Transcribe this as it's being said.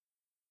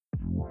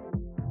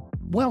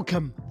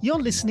Welcome. You're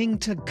listening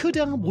to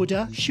Coulda,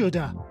 Woulda,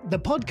 Shoulda, the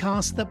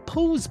podcast that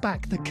pulls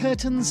back the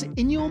curtains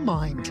in your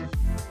mind.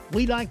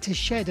 We like to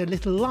shed a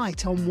little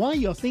light on why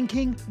you're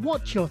thinking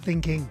what you're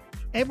thinking.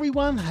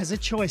 Everyone has a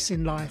choice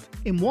in life,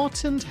 in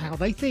what and how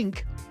they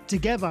think.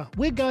 Together,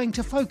 we're going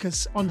to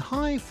focus on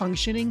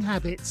high-functioning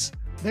habits.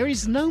 There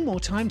is no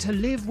more time to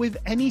live with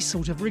any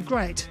sort of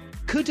regret.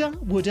 Coulda,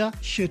 Woulda,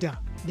 Shoulda,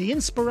 the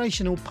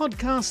inspirational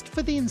podcast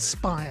for the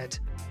inspired.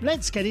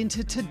 Let's get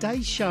into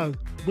today's show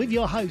with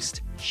your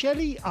host,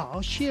 Shelley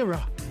R.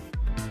 Shearer.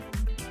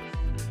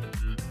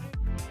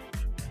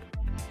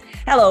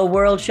 Hello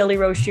world, Shelley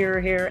Rose Shearer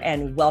here,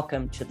 and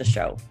welcome to the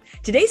show.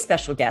 Today's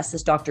special guest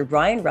is Dr.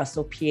 Brian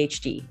Russell,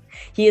 PhD.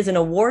 He is an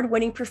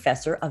award-winning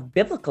professor of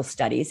biblical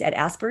studies at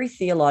Asbury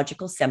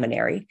Theological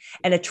Seminary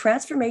and a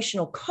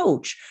transformational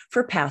coach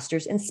for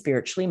pastors and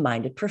spiritually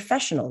minded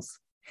professionals.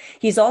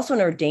 He's also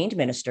an ordained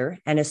minister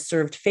and has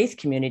served faith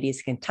communities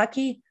in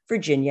Kentucky,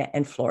 Virginia,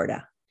 and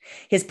Florida.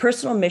 His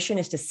personal mission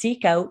is to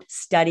seek out,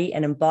 study,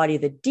 and embody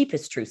the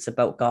deepest truths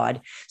about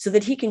God so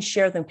that he can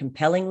share them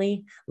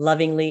compellingly,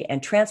 lovingly,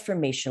 and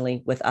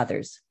transformationally with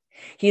others.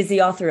 He is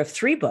the author of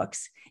 3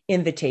 books: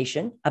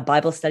 Invitation, a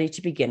Bible study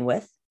to begin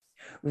with;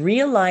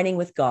 Realigning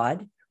with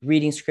God,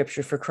 reading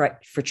scripture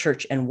for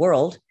church and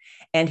world;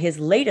 and his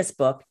latest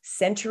book,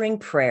 Centering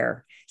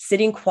Prayer,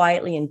 sitting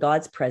quietly in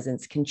God's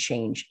presence can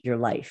change your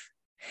life.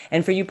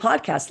 And for you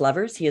podcast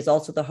lovers, he is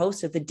also the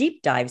host of the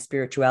Deep Dive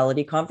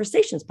Spirituality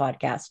Conversations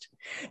podcast.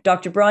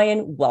 Dr.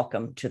 Brian,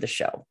 welcome to the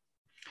show.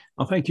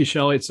 Well, thank you,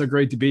 Shelley. It's so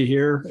great to be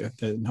here.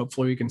 And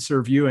hopefully we can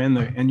serve you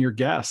and your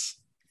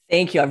guests.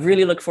 Thank you. I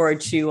really look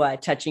forward to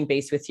touching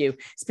base with you.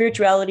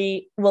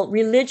 Spirituality,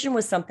 religion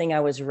was something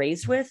I was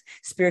raised with.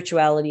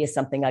 Spirituality is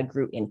something I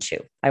grew into.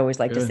 I always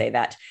like to say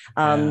that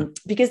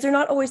because they're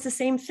not always the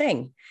same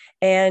thing.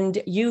 And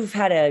you've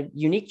had a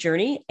unique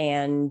journey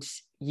and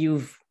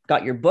you've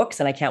got your books,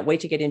 and I can't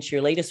wait to get into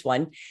your latest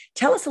one.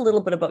 Tell us a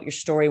little bit about your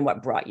story and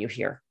what brought you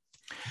here.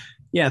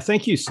 Yeah,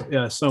 thank you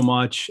so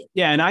much.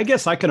 Yeah, and I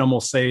guess I can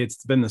almost say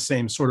it's been the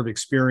same sort of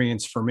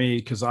experience for me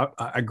because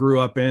I grew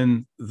up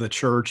in the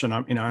church, and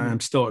I'm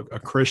still a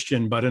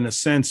Christian, but in a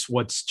sense,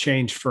 what's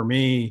changed for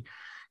me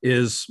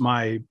is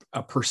my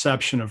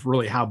perception of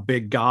really how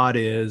big God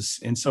is.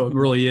 And so it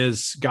really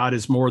is, God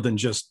is more than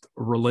just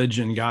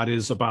religion. God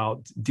is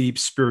about deep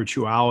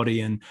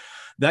spirituality. And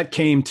that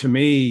came to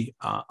me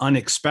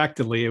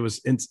unexpectedly.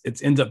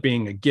 It ends up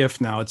being a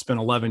gift now. It's been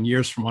 11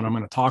 years from what I'm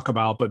going to talk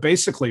about. But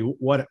basically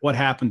what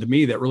happened to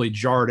me that really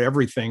jarred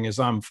everything is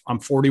I'm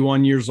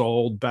 41 years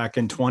old back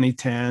in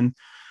 2010.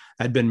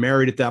 I'd been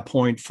married at that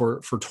point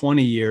for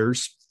 20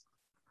 years.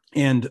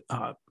 And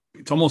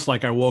it's almost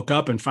like I woke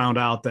up and found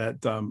out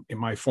that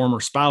my former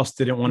spouse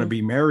didn't want to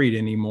be married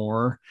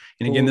anymore.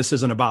 And again, this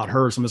isn't about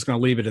her, so I'm just going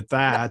to leave it at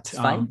that.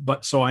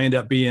 But so I ended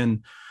up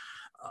being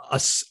a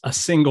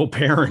single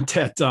parent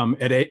at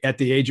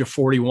the age of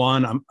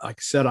 41. Like I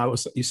said,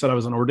 you said I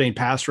was an ordained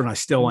pastor, and I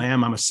still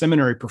am. I'm a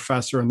seminary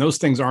professor, and those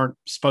things aren't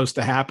supposed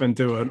to happen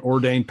to an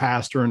ordained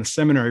pastor and a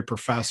seminary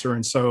professor.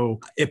 And so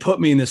it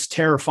put me in this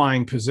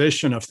terrifying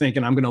position of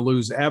thinking I'm going to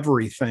lose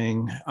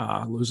everything,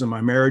 losing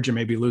my marriage, and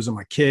maybe losing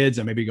my kids,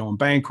 and maybe going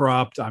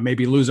bankrupt. I may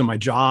be losing my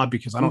job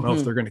because I don't know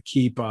if they're going to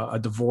keep a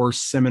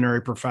divorced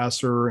seminary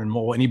professor. And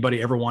will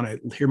anybody ever want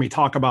to hear me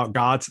talk about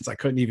God, since I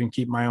couldn't even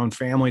keep my own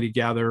family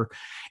together?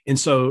 And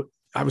so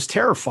I was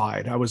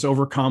terrified. I was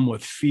overcome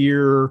with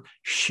fear,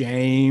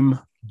 shame,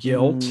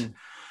 guilt.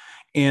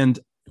 And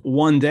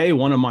one day,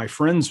 one of my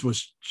friends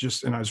was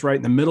and I was right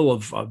in the middle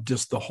of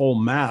just the whole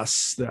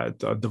mess that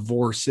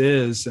divorce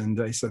is. And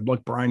they said,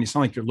 "Look, Brian, you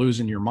sound like you're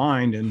losing your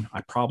mind." And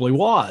I probably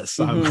was.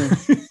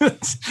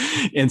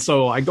 And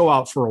so I go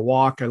out for a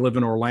walk. I live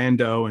in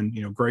Orlando, and,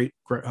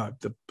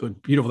 the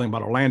beautiful thing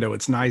about Orlando,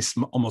 it's nice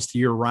almost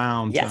year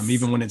round. Yes.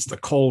 Even when it's the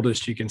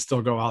coldest, you can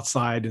still go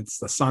outside.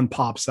 The sun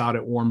pops out,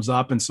 it warms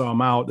up. And so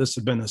I'm out. This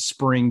had been a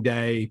spring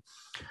day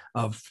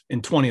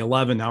in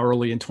 2011, now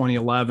early in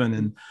 2011.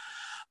 And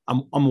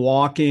I'm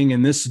walking,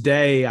 and this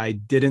day I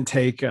didn't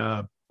take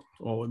it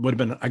would have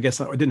been, I guess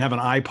I didn't have an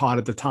iPod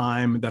at the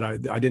time, that I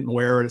didn't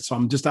wear it. So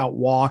I'm just out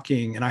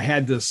walking, and I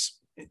had this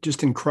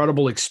just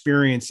incredible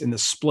experience in the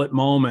split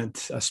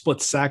moment, a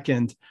split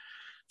second.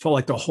 Felt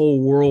like the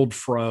whole world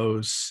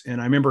froze. And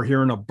I remember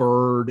hearing a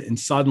bird, and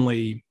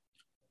suddenly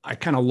I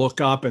kind of look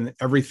up, and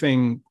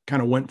everything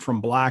kind of went from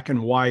black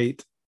and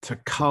white to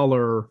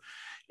color.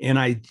 And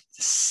I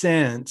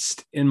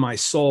sensed in my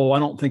soul, I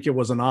don't think it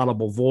was an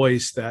audible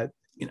voice, that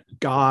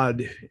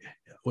God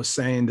was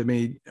saying to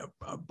me,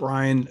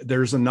 "Brian,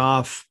 there's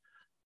enough,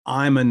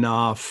 I'm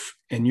enough,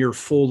 and you're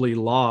fully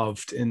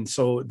loved." And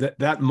so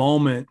that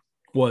moment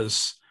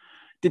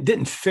it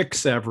didn't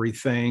fix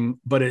everything,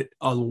 but it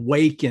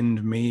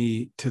awakened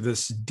me to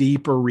this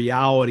deeper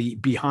reality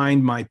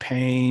behind my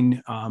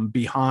pain,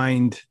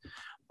 behind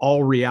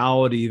all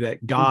reality,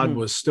 that God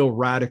was still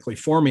radically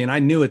for me. And I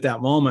knew at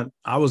that moment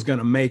I was going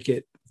to make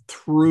it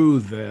through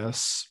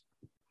this.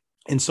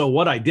 And so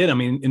what I did,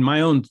 in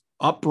my own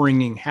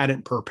upbringing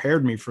hadn't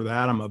prepared me for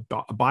that. I'm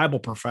a Bible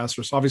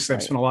professor. So obviously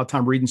I've spent a lot of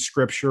time reading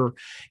scripture.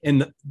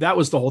 And that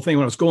was the whole thing.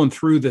 When I was going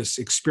through this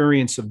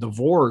experience of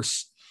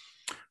divorce,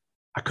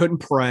 I couldn't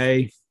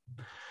pray.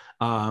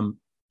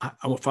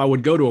 If I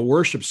would go to a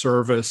worship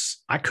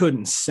service, I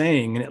couldn't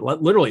sing. And it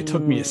literally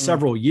took me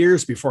several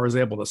years before I was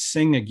able to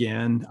sing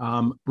again.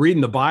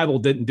 Reading the Bible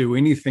didn't do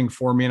anything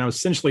for me. And I was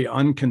essentially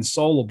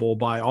unconsolable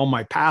by all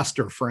my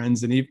pastor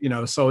friends. And,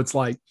 so it's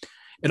like,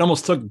 it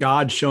almost took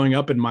God showing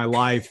up in my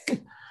life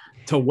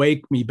to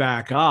wake me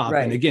back up.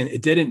 Right. And again,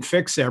 it didn't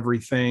fix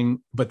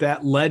everything, but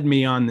that led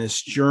me on this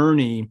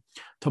journey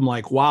to, I'm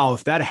like, wow,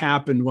 if that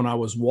happened when I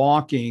was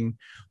walking,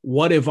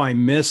 what have I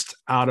missed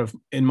out of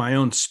in my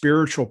own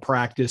spiritual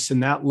practice?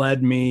 And that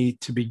led me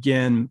to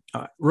begin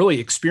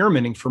really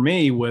experimenting for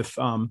me with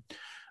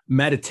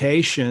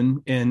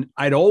meditation. And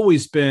I'd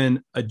always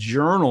been a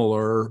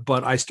journaler,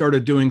 but I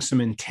started doing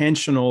some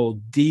intentional,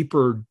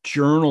 deeper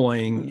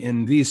journaling.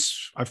 And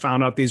I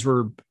found out these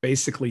were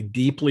basically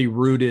deeply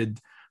rooted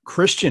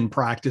Christian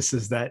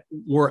practices that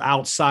were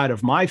outside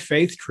of my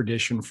faith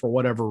tradition for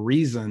whatever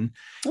reason.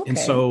 Okay. And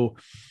so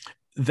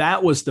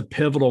that was the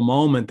pivotal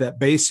moment that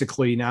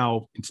basically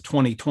now it's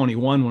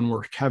 2021 when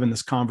we're having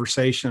this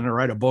conversation. I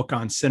write a book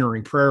on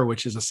centering prayer,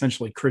 which is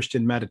essentially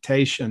Christian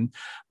meditation.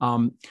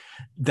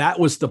 That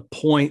was the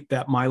point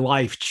that my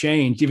life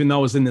changed. Even though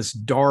I was in this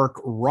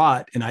dark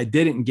rut and I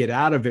didn't get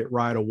out of it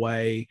right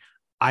away,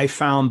 I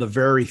found the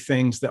very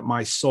things that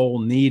my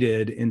soul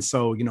needed. And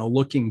so,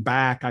 looking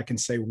back, I can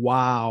say,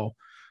 wow,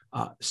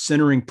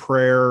 centering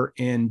prayer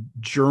and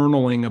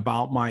journaling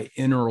about my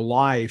inner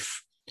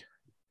life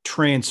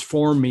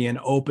transformed me and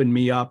opened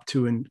me up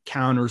to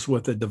encounters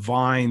with the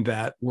divine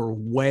that were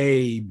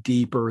way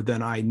deeper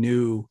than I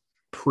knew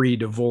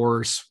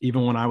pre-divorce,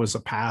 even when I was a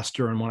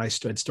pastor and when I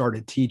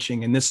started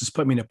teaching. And this has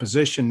put me in a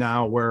position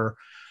now where,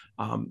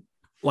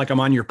 like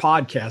I'm on your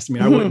podcast. I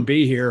mean, I wouldn't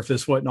be here if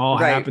this wouldn't all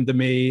happened to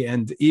me.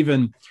 And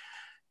even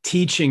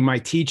teaching, my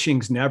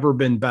teaching's never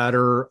been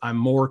better. I'm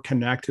more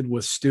connected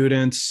with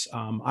students.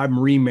 I'm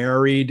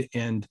remarried,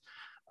 and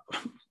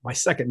my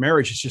second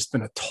marriage has just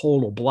been a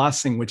total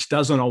blessing, which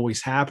doesn't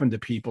always happen to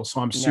people.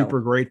 So I'm super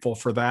grateful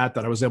for that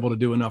I was able to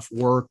do enough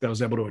work, that I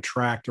was able to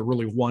attract a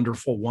really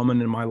wonderful woman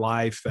in my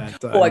life.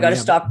 I got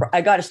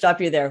to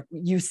stop you there.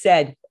 You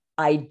said,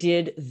 I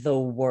did the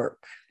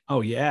work. Oh,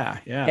 yeah.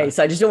 Yeah. Okay.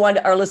 So I just don't want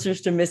our listeners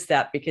to miss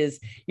that, because,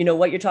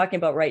 what you're talking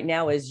about right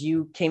now is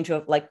you came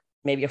to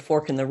maybe a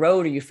fork in the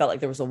road, or you felt like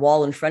there was a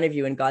wall in front of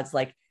you, and God's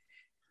like,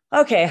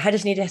 okay, I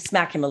just need to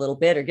smack him a little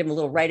bit or give him a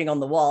little writing on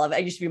the wall. I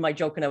used to be my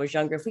joke when I was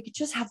younger. If we could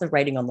just have the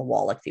writing on the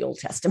wall, like the Old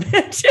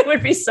Testament, it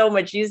would be so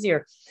much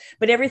easier.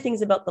 But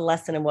everything's about the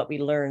lesson and what we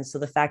learn. So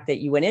the fact that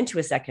you went into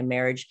a second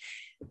marriage,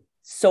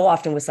 so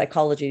often with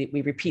psychology,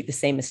 we repeat the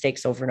same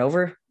mistakes over and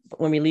over. But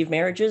when we leave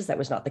marriages, that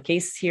was not the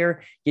case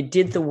here. You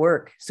did the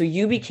work. So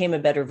you became a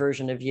better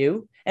version of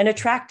you and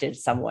attracted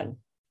someone.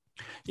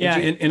 Yeah.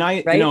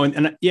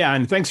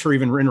 And thanks for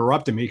even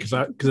interrupting me. Cause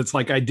it's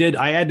like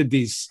I added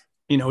these,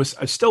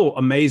 it's still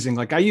amazing.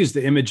 Like I use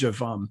the image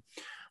of,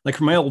 like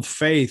for my old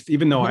faith,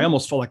 even though I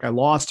almost felt like I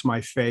lost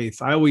my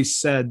faith, I always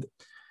said,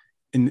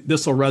 and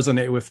this will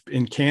resonate with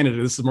in Canada,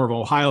 this is more of an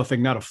Ohio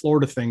thing, not a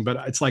Florida thing, but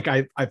it's like,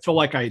 I feel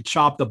like I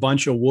chopped a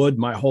bunch of wood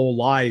my whole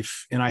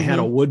life, and I had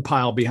a wood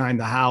pile behind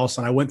the house,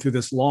 and I went through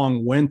this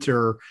long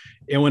winter,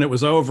 and when it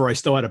was over, I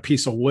still had a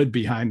piece of wood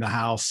behind the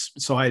house.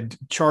 So I'd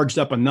charged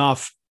up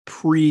enough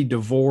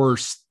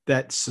pre-divorce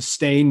that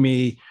sustained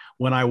me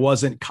when I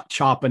wasn't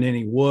chopping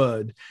any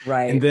wood.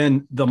 Right. And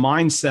then the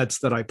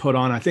mindsets that I put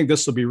on, I think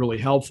this will be really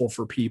helpful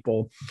for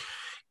people.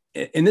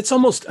 And it's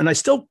almost, and I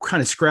still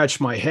kind of scratch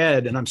my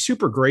head, and I'm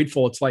super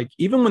grateful. It's like,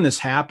 even when this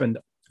happened,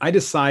 I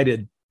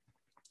decided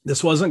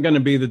this wasn't going to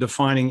be the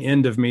defining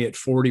end of me at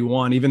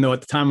 41, even though at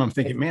the time I'm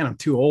thinking, man, I'm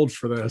too old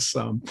for this.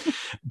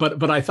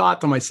 But I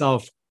thought to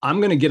myself, I'm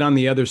going to get on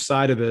the other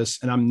side of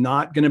this, and I'm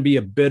not going to be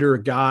a bitter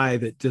guy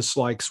that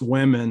dislikes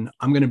women.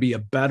 I'm going to be a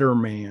better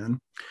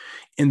man.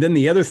 And then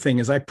the other thing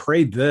is, I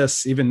prayed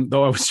this, even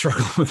though I was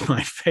struggling with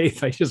my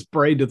faith, I just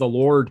prayed to the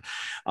Lord,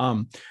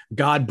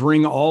 God,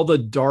 bring all the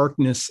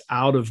darkness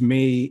out of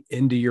me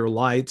into your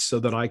light so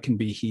that I can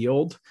be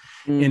healed.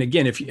 And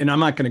again, and I'm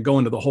not going to go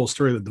into the whole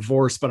story of the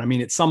divorce, but I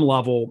mean, at some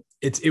level,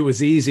 it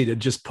was easy to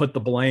just put the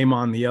blame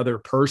on the other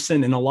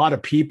person. And a lot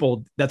of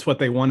people, that's what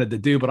they wanted to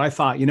do. But I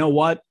thought, you know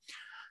what?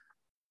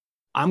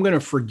 I'm going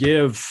to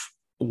forgive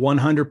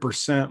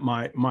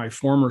 100% my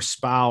former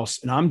spouse.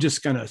 And I'm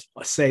just going to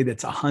say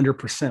that's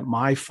 100%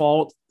 my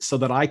fault, so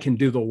that I can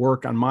do the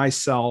work on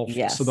myself,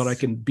 so that I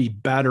can be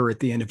better at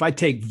the end. If I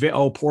take,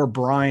 poor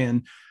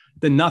Brian,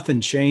 then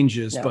nothing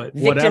changes, but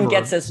whatever. Victim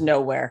gets us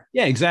nowhere.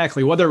 Yeah,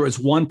 exactly. Whether it was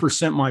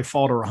 1% my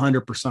fault or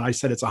 100%, I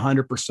said it's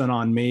 100%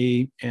 on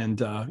me.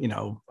 And,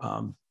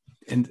 and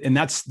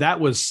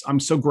I'm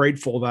so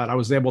grateful that I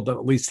was able to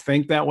at least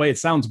think that way. It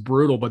sounds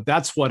brutal, but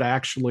that's what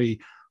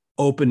actually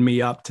opened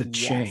me up to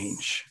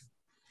change.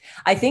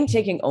 I think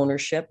taking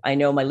ownership, I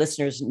know my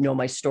listeners know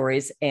my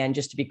stories. And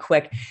just to be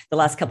quick, the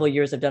last couple of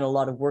years, I've done a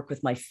lot of work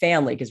with my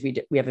family because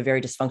we have a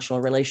very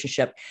dysfunctional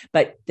relationship.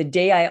 But the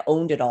day I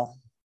owned it all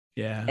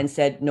and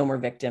said, no more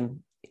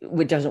victim,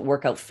 it doesn't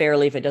work out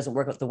fairly, if it doesn't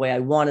work out the way I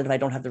wanted, if I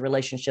don't have the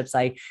relationships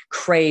I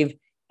crave,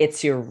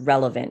 it's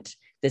irrelevant.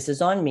 This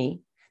is on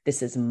me.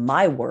 This is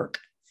my work.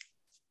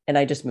 And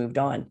I just moved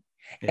on.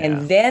 Yeah.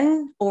 And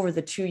then over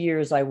the 2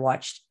 years, I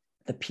watched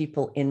the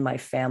people in my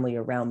family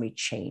around me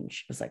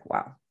change. It was like,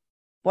 wow,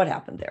 what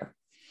happened there?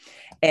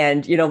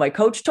 And, my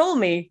coach told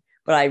me,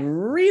 but I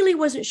really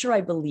wasn't sure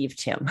I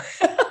believed him.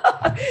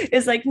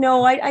 It's like,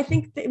 no, I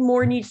think that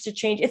more needs to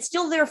change. It's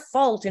still their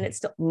fault. And it's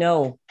still,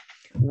 no,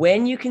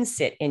 when you can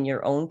sit in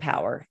your own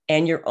power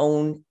and your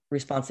own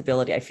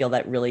responsibility, I feel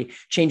that really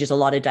changes a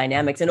lot of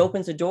dynamics and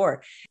opens a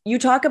door. You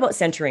talk about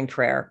centering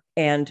prayer,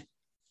 and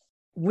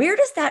where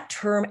does that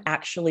term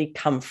actually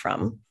come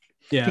from?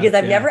 Because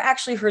I've never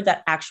actually heard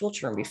that actual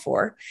term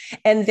before.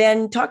 And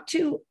then talk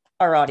to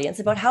our audience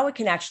about how it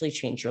can actually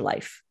change your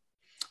life.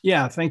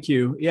 Yeah, thank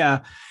you. Yeah,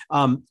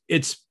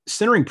 it's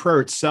centering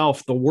prayer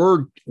itself. The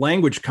word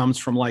language comes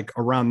from like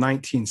around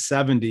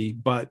 1970,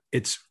 but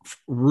it's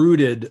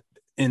rooted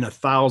in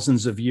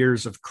thousands of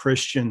years of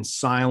Christian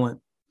silent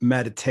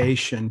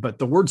meditation. But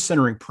the word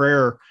centering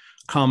prayer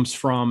comes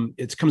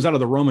out of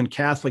the Roman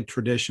Catholic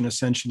tradition.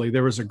 Essentially,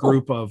 there was a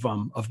group of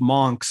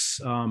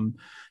monks,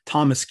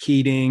 Thomas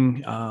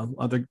Keating,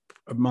 other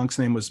monk's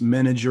name was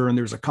Menager, and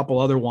there's a couple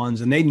other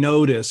ones. And they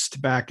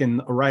noticed back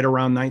in right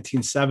around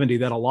 1970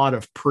 that a lot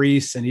of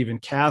priests and even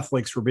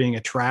Catholics were being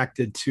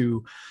attracted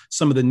to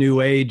some of the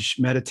New Age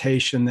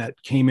meditation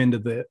that came into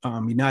the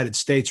United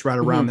States right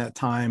around that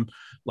time,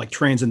 like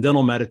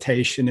transcendental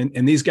meditation.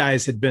 And these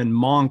guys had been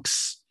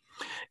monks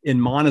in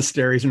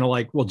monasteries, and are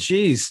like, well,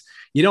 geez,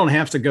 you don't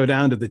have to go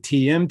down to the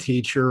TM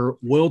teacher.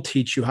 We'll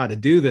teach you how to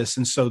do this.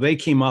 And so they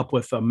came up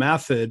with a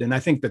method. And I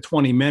think the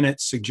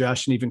 20-minute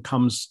suggestion even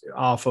comes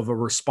off of a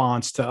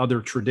response to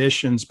other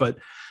traditions, but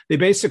they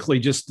basically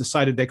just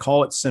decided they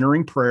call it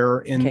centering prayer.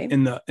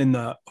 In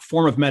the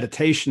form of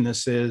meditation,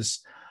 this is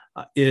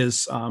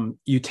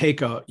you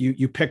pick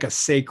a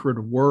sacred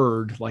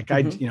word. Like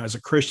as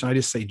a Christian, I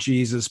just say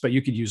Jesus, but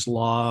you could use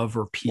love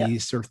or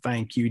peace or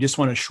thank you. You just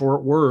want a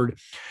short word.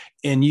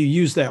 And you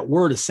use that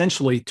word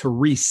essentially to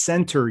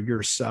recenter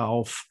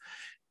yourself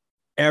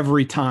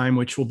every time,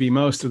 which will be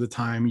most of the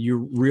time.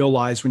 You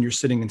realize when you're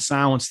sitting in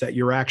silence that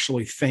you're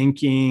actually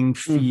thinking,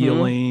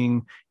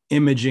 feeling,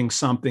 imaging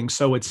something.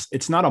 So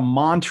it's not a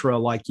mantra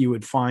like you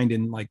would find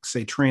in, like,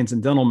 say,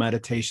 transcendental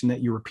meditation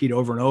that you repeat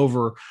over and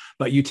over,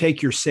 but you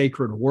take your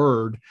sacred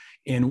word.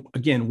 And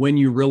again, when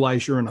you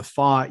realize you're in a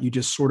thought, you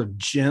just sort of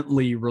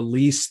gently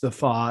release the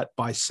thought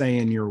by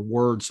saying your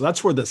word. So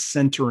that's where the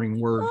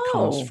centering word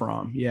comes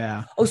from.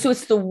 Yeah. Oh, so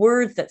it's the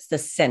word that's the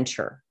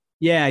center.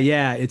 Yeah.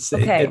 It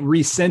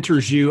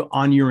recenters you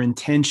on your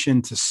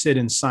intention to sit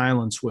in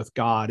silence with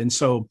God. And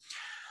so,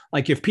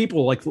 like, if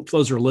people, like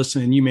those who are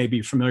listening, you may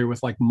be familiar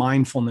with like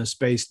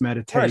mindfulness-based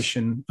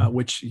meditation,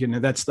 which,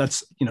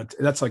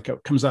 that's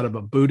like comes out of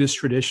a Buddhist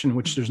tradition,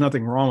 which there's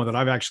nothing wrong with it.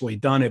 I've actually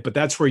done it, but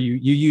that's where you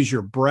use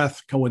your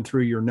breath going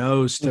through your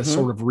nose to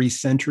sort of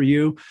recenter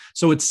you.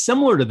 So it's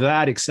similar to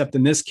that, except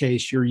in this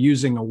case, you're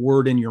using a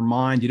word in your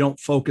mind. You don't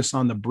focus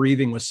on the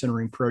breathing with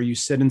centering prayer. You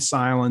sit in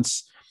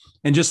silence.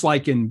 And just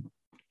like in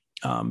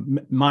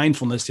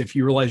mindfulness, if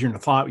you realize you're in a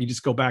thought, you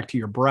just go back to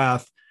your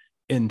breath.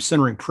 In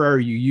centering prayer,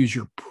 you use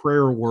your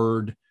prayer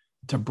word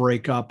to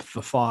break up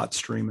the thought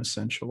stream,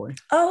 essentially.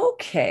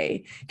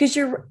 Okay. Because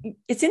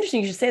it's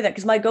interesting you should say that,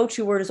 because my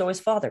go-to word is always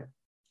Father.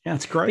 Yeah,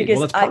 it's great. Because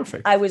well, that's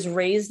perfect. I was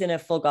raised in a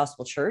full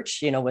gospel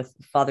church, with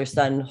Father,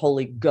 Son,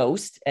 Holy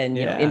Ghost, and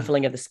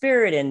infilling of the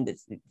Spirit, and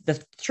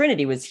the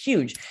Trinity was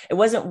huge. It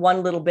wasn't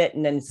one little bit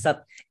and then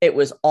it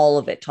was all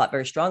of it, taught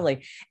very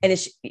strongly. And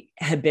it's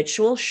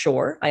habitual,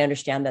 sure. I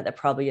understand that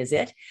probably is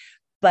it,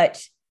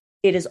 but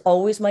it is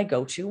always my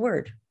go-to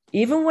word.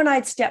 Even when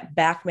I'd stepped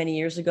back many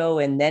years ago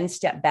and then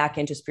stepped back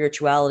into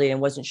spirituality and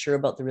wasn't sure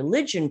about the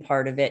religion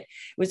part of it, it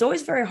was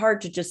always very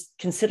hard to just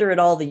consider it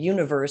all the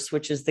universe,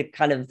 which is the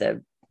kind of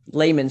the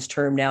layman's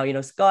term now,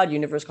 it's God,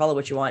 universe, call it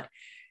what you want.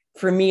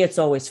 For me, it's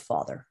always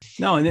Father.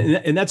 No,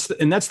 and that's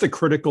the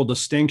critical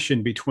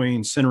distinction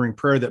between centering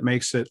prayer that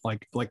makes it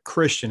like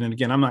Christian. And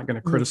again, I'm not going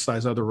to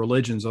criticize other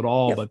religions at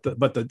all, but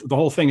the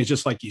whole thing is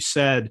just like you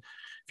said.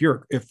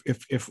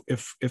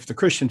 If the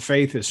Christian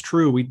faith is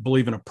true, we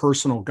believe in a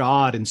personal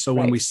God. And so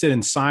when we sit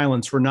in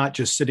silence, we're not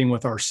just sitting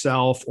with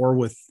ourselves or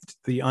with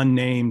the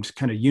unnamed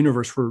kind of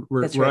universe.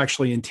 We're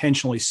actually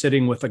intentionally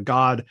sitting with a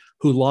God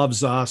who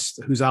loves us,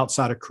 who's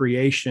outside of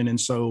creation.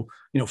 And so,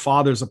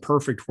 Father's a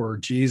perfect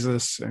word,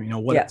 Jesus,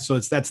 so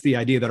that's the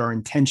idea that our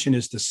intention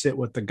is to sit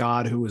with the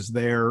God who is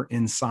there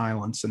in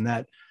silence. And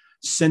that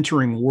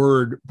centering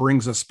word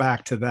brings us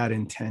back to that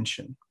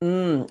intention.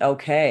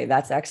 Okay,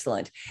 that's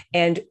excellent.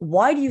 And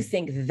why do you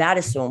think that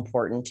is so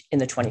important in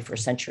the 21st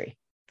century?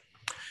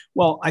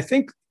 Well, I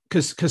think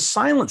because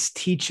silence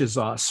teaches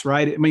us,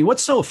 right? I mean,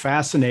 what's so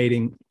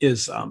fascinating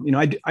is,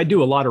 I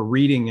do a lot of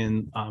reading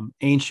in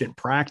ancient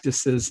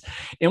practices.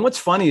 And what's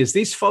funny is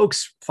these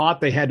folks thought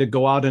they had to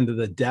go out into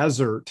the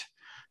desert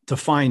to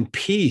find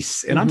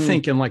peace. And I'm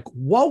thinking, like,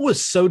 what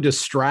was so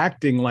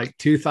distracting like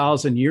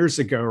 2000 years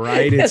ago,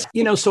 right? It's,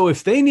 so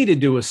if they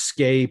needed to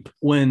escape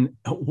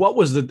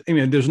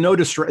there's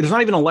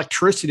not even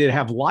electricity to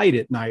have light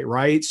at night,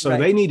 right? So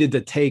they needed to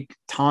take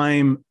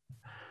time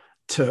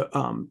to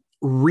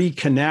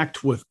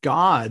reconnect with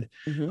God.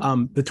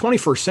 The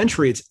 21st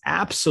century, it's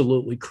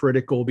absolutely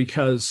critical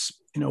because,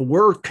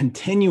 we're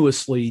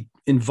continuously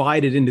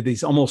invited into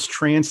these almost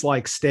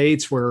trance-like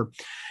states where,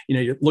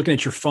 you're looking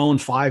at your phone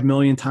 5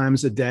 million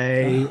times a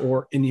day,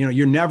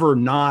 you're never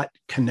not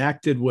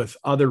connected with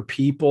other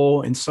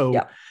people. And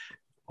so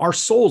our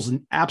souls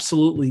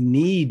absolutely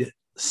need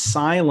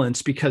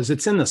silence, because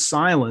it's in the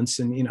silence.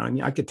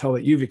 And, I could tell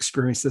that you've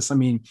experienced this. I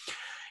mean,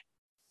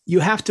 you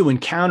have to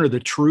encounter the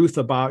truth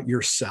about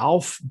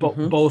yourself, but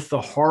both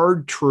the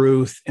hard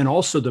truth and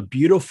also the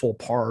beautiful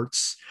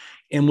parts.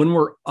 And when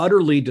we're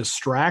utterly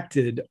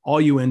distracted,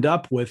 all you end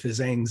up with is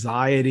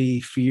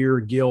anxiety, fear,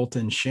 guilt,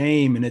 and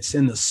shame. And it's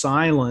in the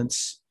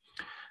silence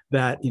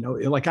that,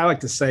 like I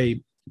like to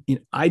say,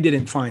 I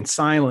didn't find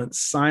silence.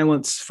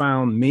 Silence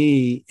found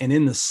me. And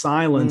in the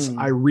silence,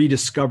 I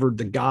rediscovered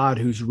the God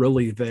who's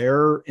really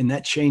there. And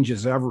that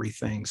changes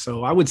everything.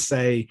 So I would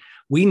say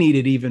we need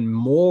it even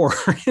more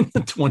in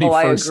the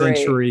 21st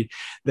century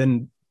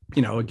than,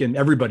 again,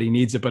 everybody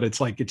needs it. But it's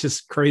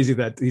just crazy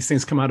that these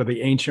things come out of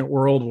the ancient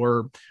world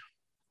where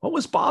what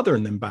was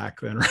bothering them back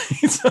then, right?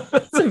 It's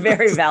a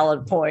very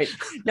valid point.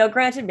 Now,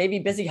 granted, maybe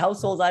busy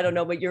households, I don't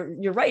know, but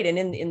you're right. And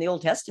in the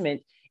Old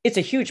Testament, it's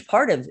a huge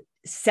part of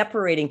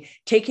separating,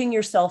 taking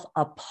yourself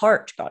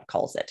apart, God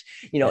calls it,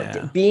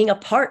 being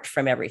apart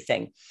from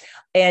everything.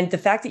 And the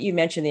fact that you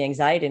mentioned the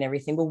anxiety and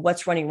everything, well,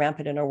 what's running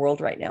rampant in our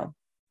world right now?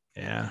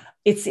 Yeah.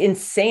 It's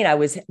insane.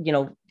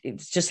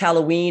 It's just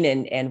Halloween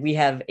and we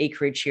have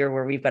acreage here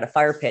where we've got a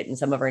fire pit, and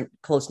some of our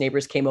close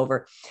neighbors came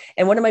over.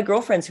 And one of my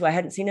girlfriends, who I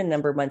hadn't seen in a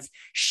number of months,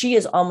 she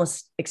is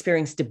almost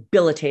experiencing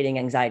debilitating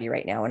anxiety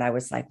right now. And I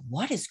was like,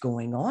 what is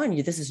going on?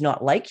 This is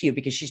not like you,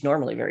 because she's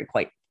normally very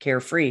quite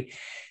carefree.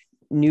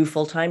 New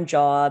full-time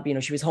job.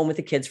 She was home with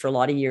the kids for a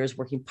lot of years,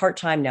 working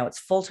part-time. Now it's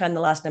full-time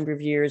the last number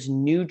of years,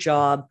 new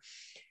job,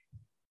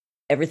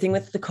 everything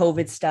with the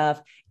COVID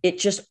stuff.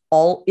 It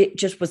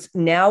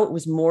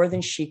was more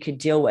than she could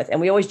deal with. And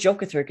we always joke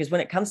with her, because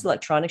when it comes to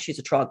electronics, she's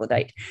a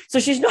troglodyte.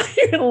 So she's not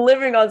even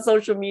living on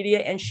social media,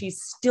 and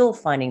she's still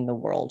finding the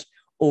world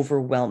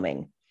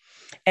overwhelming.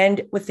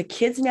 And with the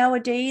kids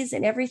nowadays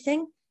and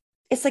everything,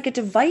 it's like a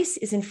device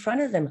is in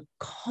front of them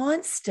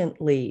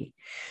constantly.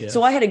 Yes.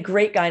 So I had a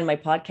great guy in my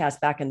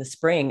podcast back in the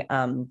spring,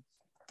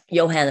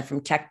 Johan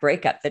from Tech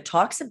Breakup, that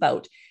talks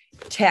about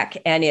tech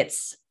and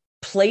its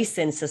place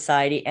in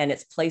society and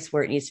its place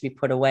where it needs to be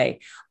put away.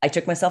 I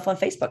took myself on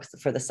Facebook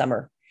for the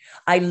summer.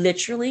 I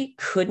literally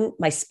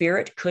my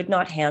spirit could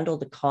not handle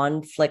the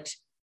conflict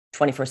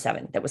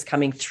 24/7 that was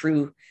coming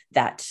through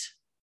that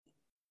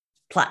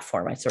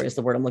platform. Is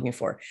the word I'm looking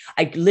for.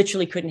 I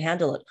literally couldn't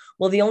handle it.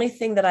 Well, the only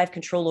thing that I have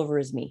control over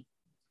is me.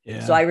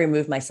 Yeah. So I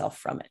removed myself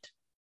from it.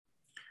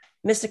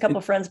 Missed a couple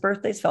of friends'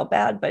 birthdays, felt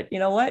bad, but you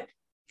know what?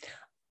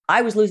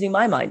 I was losing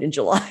my mind in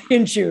July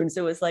and June.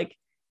 So it was like,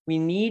 we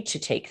need to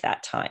take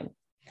that time.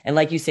 And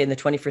like you say, in the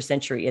 21st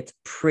century, it's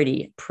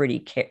pretty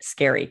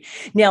scary.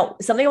 Now,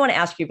 something I want to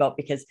ask you about,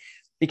 because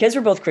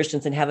we're both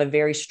Christians and have a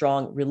very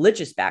strong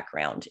religious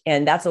background.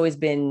 And that's always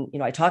been,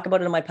 I talk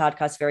about it on my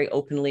podcast very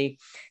openly,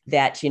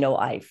 that,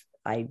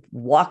 I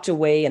walked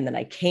away and then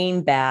I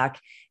came back,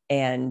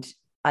 and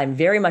I'm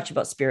very much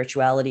about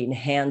spirituality and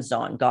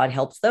hands-on. God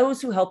helps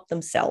those who help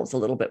themselves, a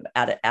little bit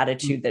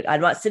attitude that I'm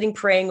not sitting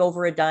praying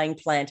over a dying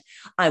plant.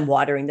 I'm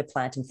watering the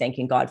plant and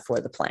thanking God for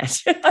the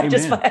plant.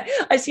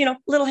 I see,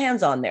 little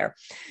hands-on there.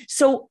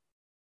 So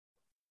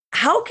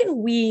how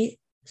can we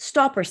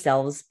stop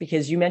ourselves?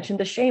 Because you mentioned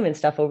the shame and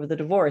stuff over the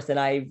divorce. And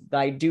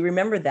I do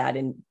remember that.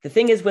 And the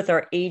thing is, with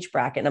our age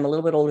bracket, and I'm a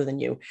little bit older than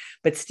you,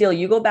 but still,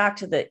 you go back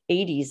to the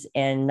 80s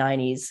and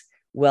 90s.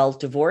 Well,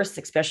 divorce,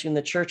 especially in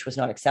the church, was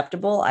not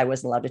acceptable. I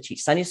wasn't allowed to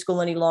teach Sunday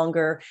school any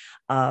longer.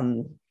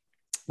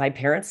 My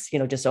parents,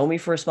 disowned me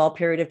for a small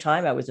period of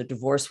time. I was a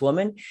divorced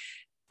woman.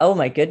 Oh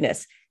my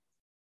goodness.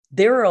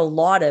 There are a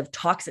lot of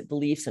toxic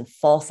beliefs and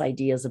false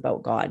ideas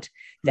about God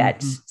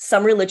that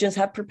some religions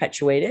have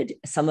perpetuated.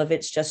 Some of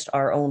it's just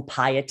our own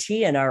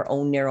piety and our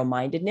own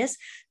narrow-mindedness.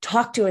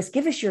 Talk to us.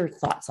 Give us your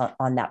thoughts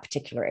on that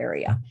particular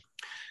area.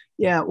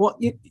 Yeah, well,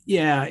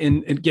 yeah.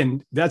 And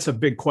again, that's a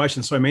big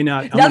question. So I may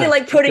not. Nothing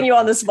like putting you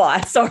on the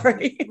spot.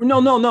 Sorry.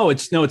 No,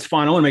 it's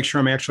fine. I want to make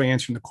sure I'm actually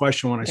answering the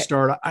question when I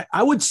start.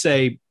 I would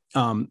say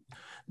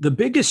the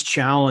biggest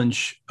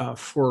challenge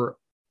for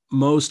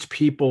most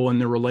people in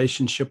their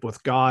relationship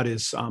with God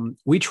is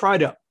we try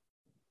to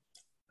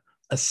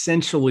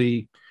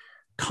essentially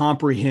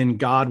comprehend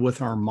God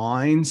with our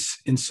minds.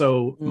 And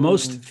so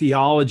most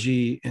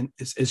theology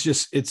is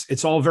just,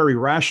 it's all very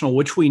rational,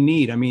 which we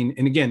need. I mean,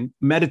 and again,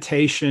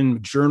 meditation,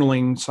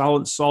 journaling,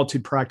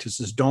 solitude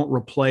practices don't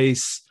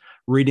replace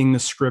reading the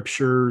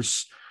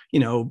scriptures,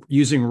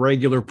 using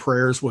regular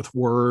prayers with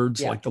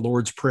words like the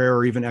Lord's Prayer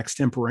or even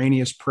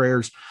extemporaneous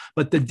prayers.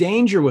 But the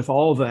danger with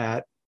all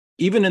that,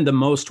 even in the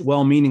most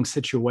well-meaning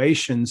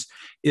situations,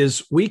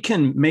 is we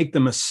can make the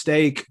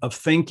mistake of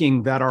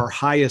thinking that our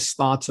highest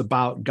thoughts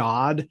about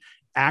God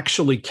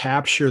actually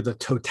capture the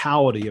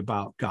totality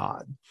about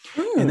God.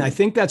 And I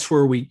think that's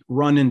where we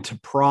run into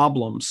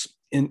problems.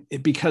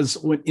 Because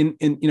when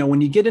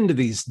you get into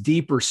these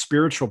deeper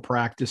spiritual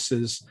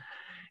practices,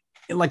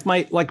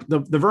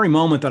 the very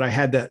moment that I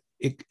had that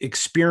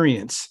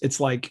experience, it's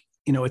like,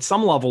 at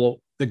some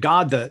level, the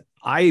God that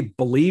I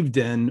believed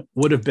in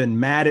would have been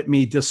mad at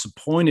me,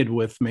 disappointed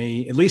with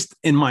me, at least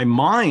in my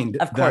mind.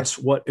 That's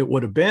what it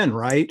would have been,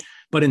 right?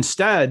 But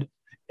instead,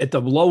 at the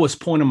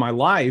lowest point of my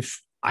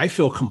life, I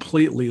feel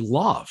completely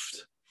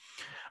loved.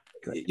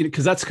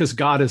 Because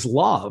God is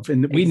love.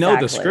 And we know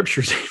the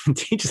scriptures even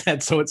teach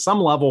that. So at some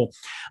level,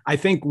 I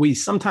think we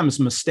sometimes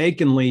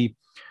mistakenly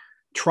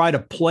try to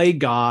play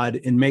God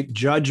and make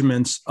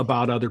judgments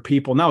about other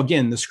people. Now,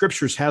 again, the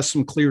scriptures has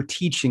some clear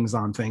teachings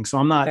on things. So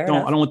I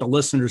don't want the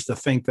listeners to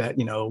think that,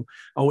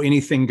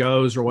 anything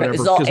goes or whatever.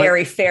 It's all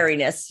airy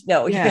fairiness.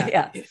 No.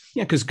 Yeah.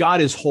 Because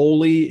God is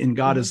holy and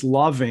God is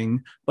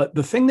loving. But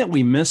the thing that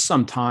we miss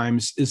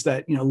sometimes is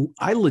that,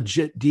 I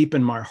legit deep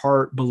in my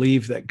heart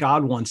believe that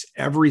God wants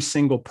every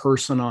single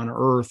person on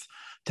earth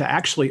to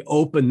actually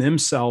open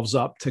themselves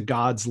up to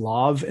God's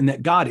love, and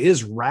that God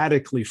is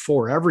radically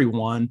for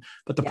everyone.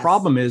 But the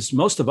problem is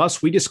most of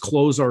us, we just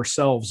close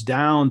ourselves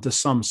down to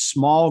some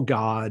small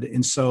God.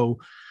 And so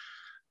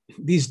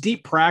these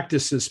deep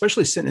practices,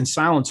 especially sitting in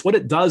silence, what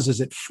it does is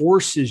it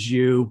forces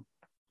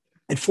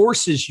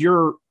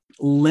your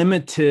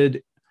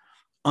limited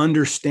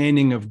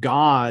understanding of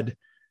God.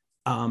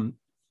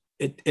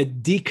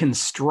 It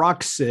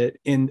deconstructs it.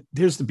 And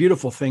here's the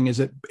beautiful thing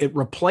is it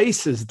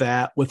replaces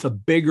that with a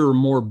bigger,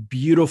 more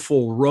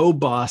beautiful,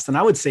 robust, and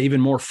I would say even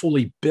more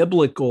fully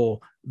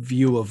biblical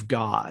view of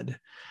God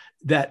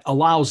that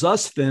allows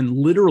us then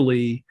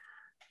literally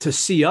to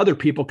see other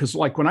people. Because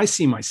like when I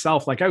see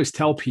myself, like I always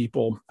tell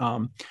people,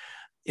 and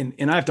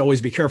I have to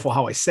always be careful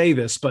how I say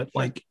this, but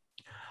like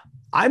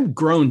I've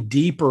grown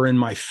deeper in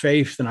my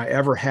faith than I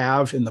ever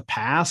have in the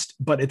past,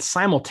 but it's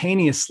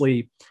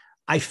simultaneously,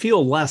 I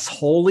feel less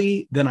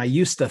holy than I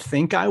used to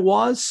think I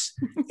was.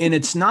 And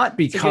it's not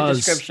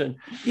because,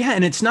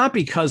 and it's not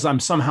because I'm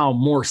somehow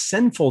more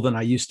sinful than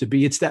I used to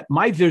be. It's that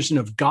my vision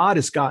of God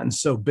has gotten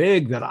so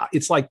big that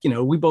it's like,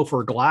 we both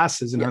wear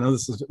glasses. And I know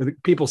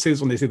people say this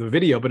when they see the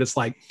video, but it's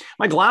like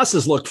my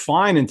glasses looked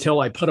fine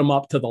until I put them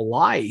up to the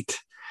light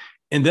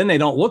and then they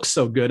don't look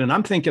so good. And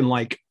I'm thinking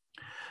like,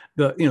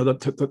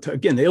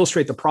 again, to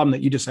illustrate the problem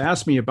that you just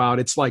asked me about,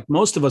 it's like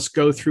most of us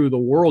go through the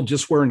world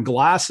just wearing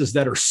glasses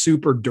that are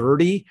super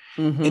dirty,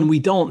 and we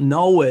don't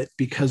know it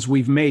because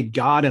we've made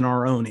God in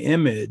our own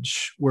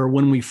image, where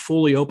when we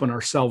fully open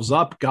ourselves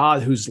up,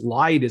 God, whose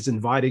light is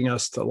inviting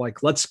us to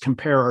let's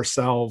compare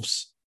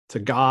ourselves to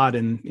God.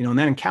 And, in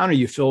that encounter,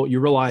 you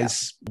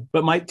realize,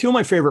 but two of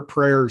my favorite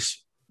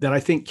prayers that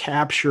I think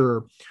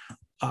capture,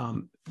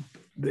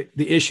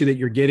 the issue that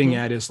you're getting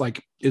at is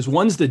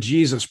one's the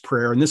Jesus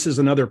prayer. And this is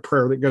another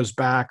prayer that goes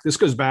back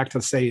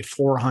to say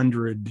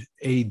 400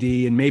 AD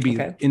and maybe,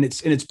 and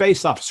it's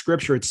based off of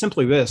scripture. It's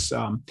simply this,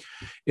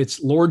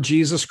 it's Lord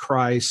Jesus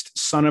Christ,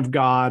 Son of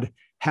God,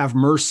 have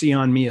mercy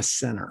on me, a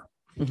sinner.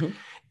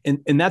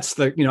 And that's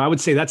I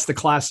would say that's the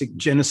classic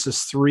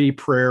Genesis 3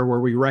 prayer where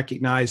we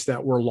recognize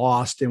that we're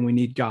lost and we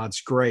need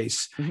God's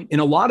grace.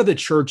 And a lot of the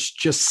church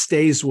just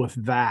stays with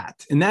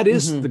that. And that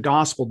is the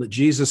gospel, that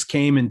Jesus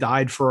came and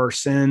died for our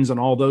sins and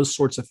all those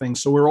sorts of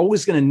things. So we're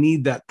always going to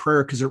need that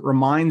prayer because it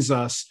reminds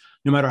us,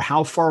 no matter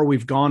how far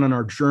we've gone on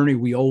our journey,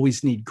 we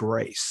always need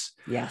grace.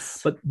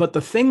 Yes. But the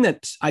thing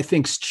that I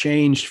think's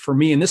changed for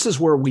me, and this is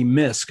where we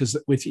miss, because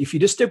if you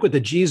just stick with the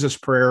Jesus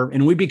prayer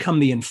and we become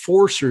the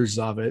enforcers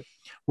of it,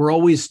 we're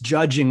always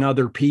judging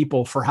other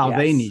people for how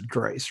they need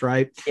grace,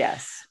 right?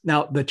 Yes.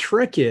 Now, the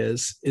trick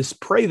is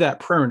pray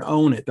that prayer and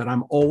own it, that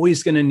I'm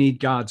always going to need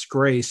God's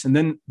grace. And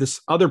then this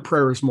other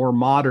prayer is more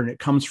modern. It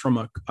comes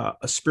from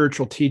a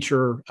spiritual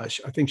teacher. I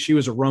think she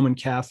was a Roman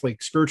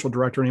Catholic spiritual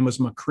director. Her name was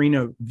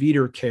Macrina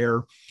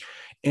Wiederkehr.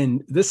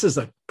 And this is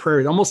a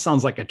prayer. It almost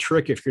sounds like a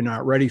trick if you're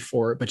not ready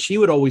for it, but she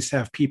would always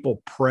have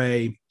people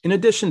pray in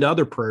addition to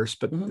other prayers,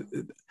 but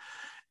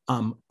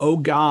oh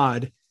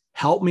God,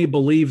 help me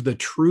believe the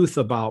truth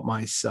about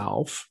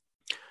myself,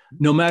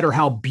 no matter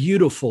how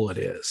beautiful it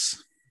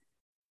is.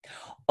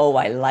 Oh,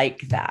 I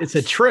like that. It's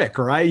a trick,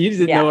 right? You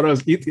didn't know what I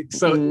was.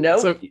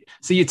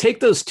 So you take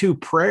those two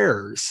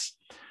prayers,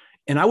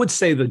 and I would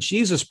say the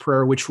Jesus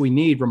prayer, which we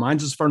need,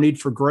 reminds us of our need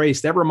for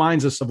grace. That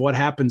reminds us of what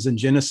happens in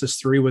Genesis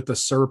 3 with the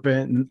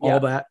serpent and all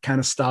that kind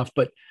of stuff.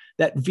 But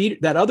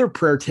that other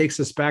prayer takes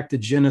us back to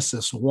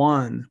Genesis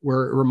 1,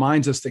 where it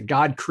reminds us that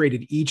God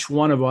created each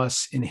one of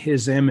us in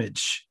his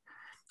image.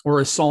 or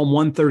a Psalm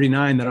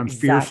 139 that I'm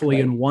fearfully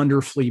Exactly. and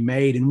wonderfully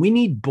made. And we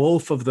need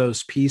both of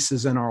those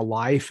pieces in our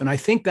life. And I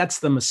think that's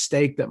the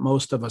mistake that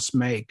most of us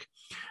make.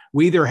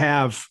 We either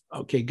have,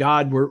 okay,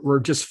 God, we're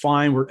just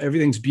fine,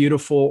 everything's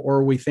beautiful,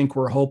 or we think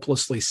we're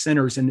hopelessly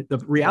sinners. And the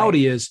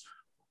reality is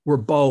we're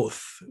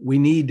both. We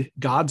need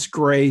God's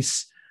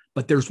grace,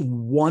 but there's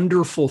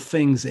wonderful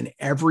things in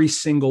every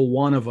single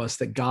one of us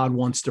that God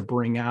wants to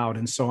bring out.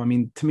 And so, I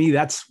mean, to me,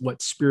 that's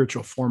what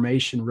spiritual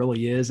formation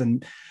really is.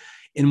 And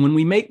when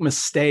we make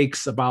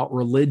mistakes about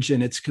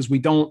religion, it's because we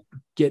don't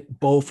get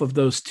both of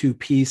those two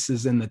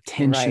pieces in the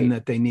tension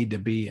that they need to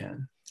be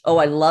in. Oh,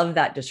 I love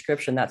that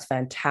description. That's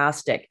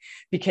fantastic.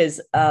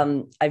 Because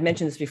I've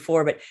mentioned this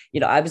before, but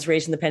I was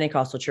raised in the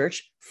Pentecostal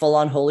church, full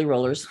on holy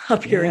rollers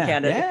up here in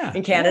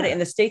Canada. In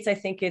the States, I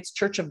think it's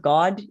Church of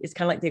God is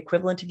kind of like the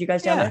equivalent of you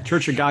guys down there.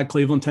 Church of God,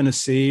 Cleveland,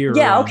 Tennessee. Or,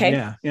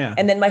 yeah.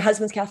 And then my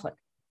husband's Catholic.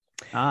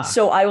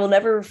 So I will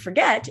never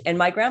forget. And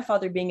my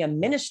grandfather, being a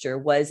minister,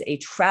 was a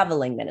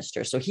traveling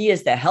minister. So he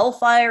is the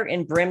hellfire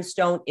and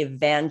brimstone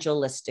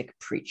evangelistic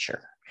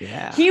preacher.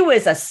 Yeah. He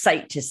was a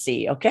sight to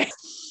see. Okay.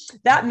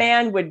 That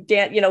man would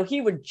dance,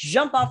 he would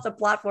jump off the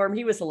platform.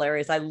 He was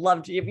hilarious. I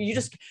loved it.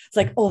 It's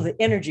like, oh, the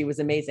energy was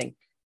amazing.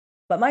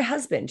 But my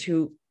husband,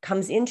 who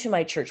comes into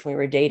my church when we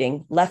were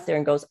dating, left there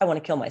and goes, I want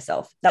to kill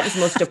myself. That was the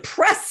most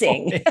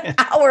depressing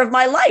hour of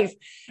my life.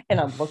 And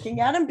I'm looking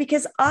at him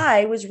because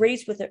I was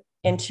raised with it.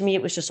 And to me,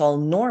 it was just all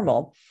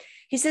normal.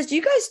 He says, do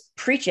you guys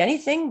preach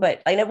anything?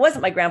 And it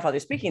wasn't my grandfather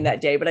speaking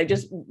that day, but I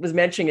just was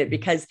mentioning it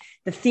because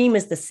the theme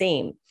is the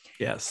same.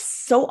 Yes.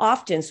 So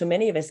often, so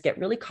many of us get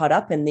really caught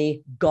up in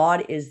the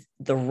God is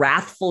the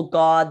wrathful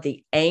God,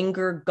 the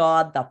anger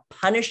God, the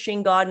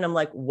punishing God. And I'm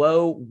like,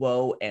 whoa,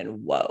 whoa,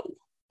 and whoa.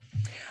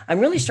 I'm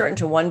really starting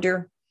to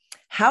wonder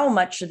how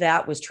much of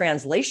that was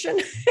translation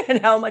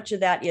and how much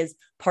of that is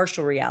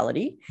partial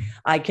reality.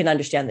 I can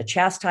understand the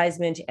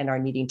chastisement and our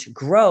needing to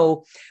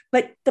grow,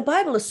 but the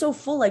Bible is so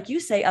full, like you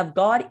say, of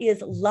God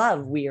is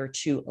love. We are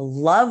to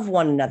love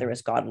one another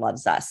as God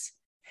loves us.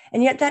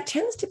 And yet that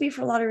tends to be,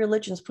 for a lot of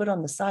religions, put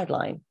on the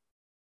sideline.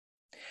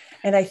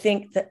 And I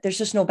think that there's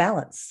just no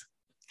balance.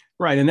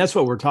 Right. And that's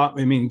what we're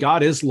talking. I mean,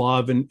 God is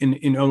love. And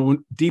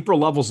in deeper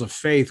levels of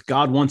faith,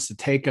 God wants to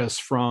take us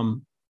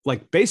from,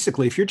 like,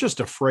 basically, if you're just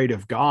afraid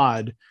of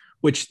God,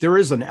 which there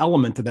is an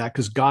element to that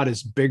because God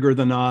is bigger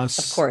than us.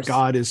 Of course.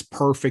 God is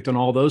perfect and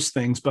all those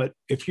things. But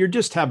if you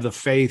just have the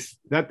faith,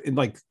 that,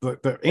 like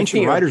the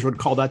ancient writers would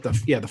call that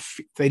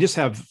they just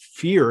have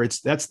fear.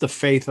 That's the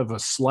faith of a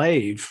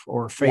slave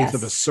or faith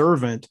of a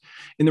servant.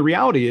 And the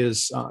reality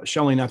is,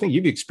 Shelley, and I think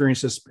you've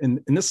experienced this,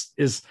 and this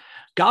is,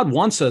 God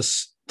wants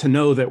us to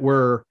know that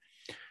we're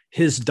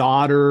his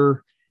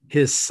daughter,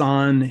 his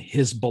son,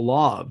 his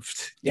beloved.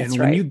 That's and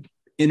right. When you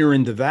enter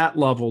into that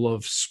level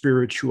of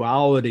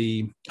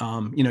spirituality,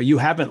 you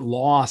haven't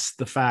lost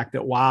the fact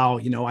that, wow,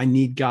 I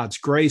need God's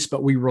grace,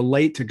 but we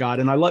relate to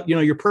God. And I love,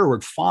 your prayer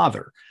word,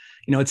 Father,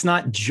 it's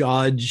not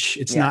judge,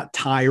 it's not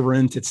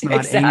tyrant, it's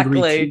not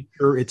angry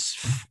teacher, it's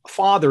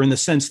Father, in the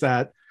sense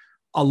that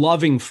a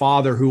loving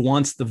father who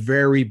wants the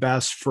very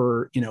best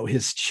for,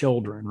 his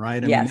children.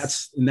 Right. I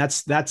mean,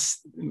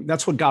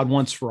 that's what God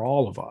wants for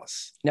all of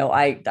us. No,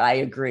 I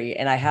agree.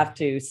 And I have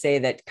to say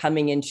that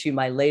coming into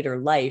my later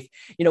life,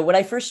 when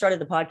I first started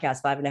the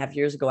podcast 5.5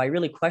 years ago, I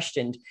really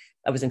questioned.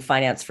 I was in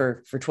finance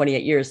for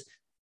 28 years.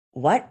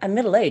 What? I'm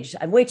middle-aged.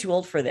 I'm way too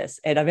old for this.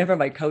 And I remember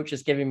my coach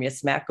just giving me a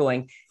smack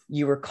going,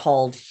 you were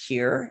called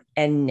here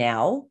and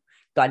now.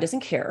 God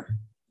doesn't care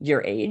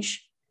your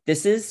age.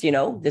 This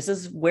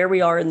is where we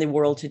are in the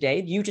world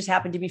today. You just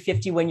happen to be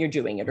 50 when you're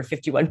doing it, or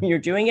 51 when you're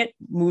doing it,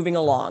 moving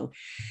along.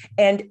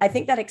 And I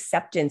think that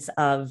acceptance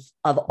of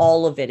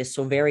all of it is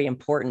so very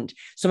important.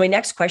 So my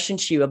next question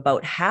to you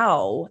about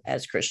how,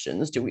 as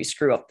Christians, do we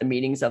screw up the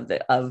meanings of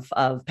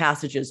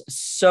passages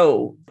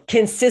so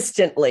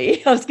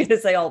consistently? I was going to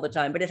say all the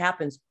time, but it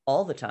happens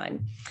all the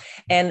time.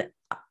 And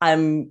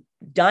I'm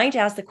dying to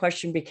ask the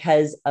question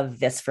because of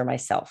this for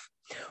myself.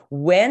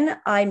 When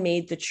I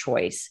made the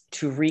choice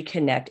to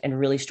reconnect and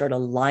really start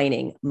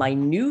aligning my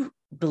new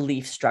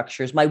belief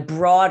structures, my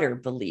broader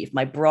belief,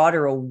 my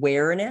broader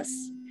awareness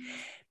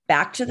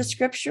back to the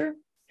scripture,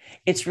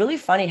 it's really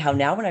funny how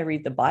now when I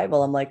read the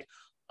Bible, I'm like,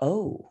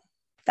 oh,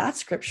 that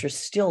scripture's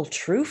still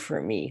true for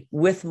me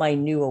with my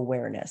new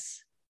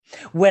awareness.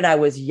 When I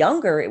was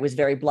younger, it was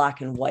very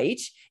black and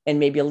white and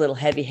maybe a little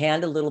heavy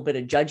hand, a little bit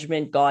of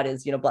judgment. God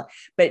is, black.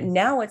 But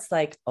now it's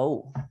like,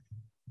 oh,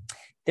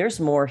 there's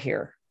more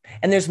here.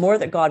 And there's more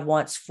that God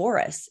wants for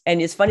us.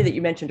 And it's funny that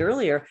you mentioned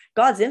earlier,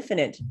 God's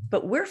infinite,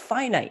 but we're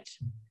finite.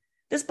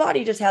 This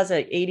body just has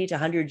an 80 to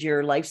 100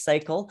 year life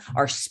cycle.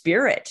 Our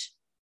spirit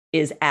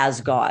is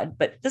as God,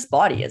 but this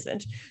body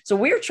isn't. So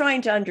we're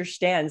trying to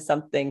understand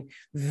something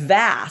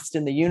vast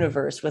in the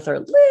universe with our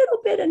little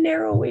bit of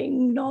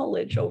narrowing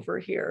knowledge over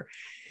here.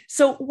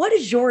 So what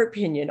is your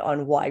opinion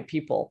on why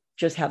people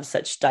just have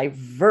such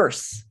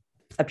diverse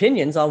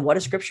opinions on what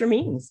a scripture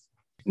means?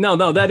 No,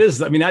 that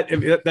is, I mean,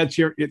 that's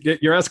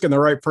you're asking the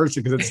right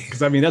person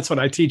because I mean, that's what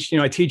I teach.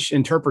 I teach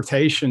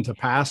interpretation to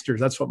pastors.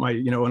 That's what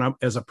when I'm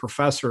as a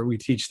professor, we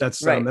teach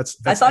that's right. That's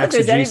I thought if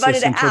there's anybody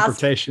to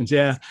interpretations.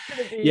 Ask,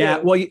 yeah.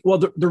 Well,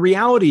 the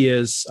reality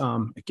is,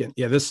 again,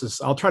 this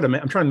is, I'm trying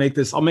to make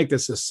this, I'll make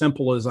this as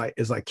simple as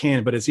I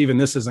can, but this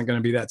isn't going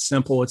to be that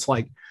simple. It's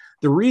like,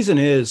 the reason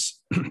is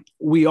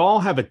we all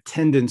have a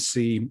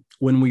tendency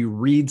when we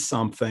read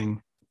something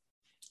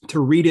to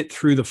read it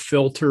through the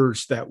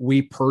filters that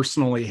we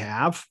personally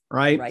have.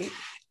 Right.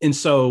 And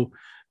so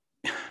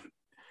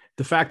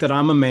the fact that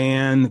I'm a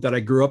man, that I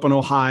grew up in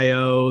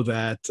Ohio,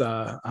 that,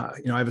 I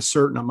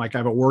have I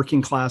have a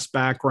working class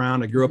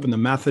background. I grew up in the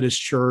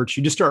Methodist church.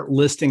 You just start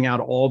listing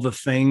out all the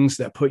things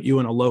that put you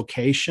in a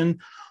location.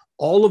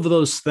 All of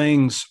those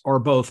things are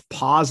both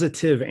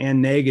positive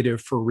and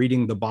negative for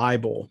reading the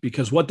Bible,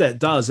 because what that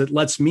does, it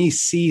lets me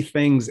see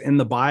things in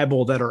the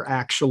Bible that are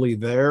actually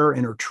there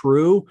and are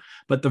true.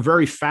 But the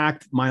very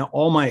fact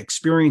all my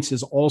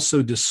experiences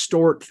also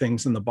distort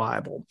things in the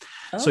Bible.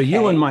 Okay. So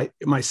you and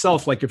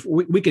myself, like if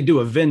we could do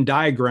a Venn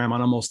diagram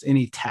on almost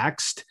any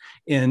text,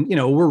 and,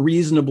 we're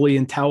reasonably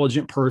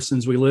intelligent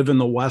persons. We live in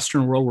the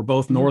Western world. We're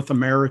both North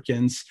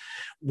Americans.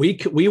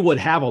 We would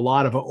have a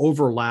lot of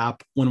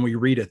overlap when we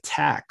read a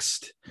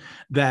text,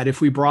 that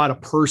if we brought a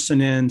person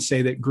in,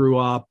 say that grew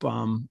up,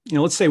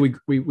 let's say we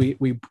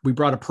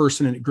brought a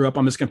person in that grew up,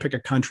 I'm just going to pick a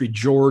country,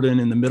 Jordan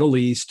in the Middle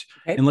East.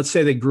 Okay. And let's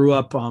say they grew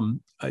up,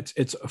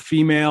 it's a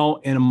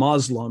female and a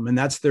Muslim, and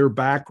that's their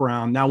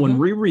background. Now, when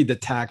we read the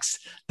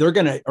text,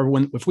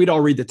 if we'd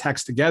all read the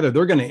text together,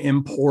 they're going to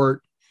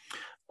import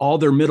all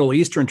their Middle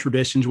Eastern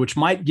traditions, which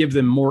might give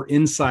them more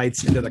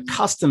insights into the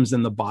customs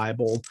in the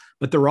Bible,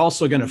 but they're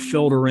also going to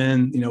filter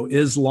in,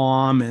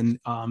 Islam and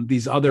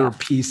these other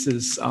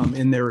pieces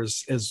in there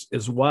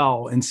as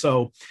well. And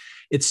so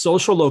it's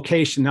social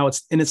location. Now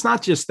it's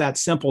not just that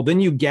simple. Then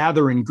you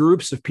gather in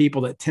groups of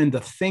people that tend to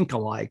think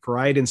alike,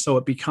 right? And so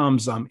it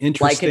becomes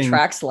interesting. Like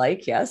attracts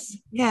like, yes.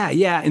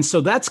 Yeah. And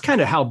so that's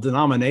kind of how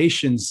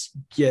denominations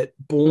get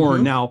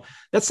born. Now,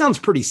 that sounds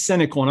pretty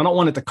cynical, and I don't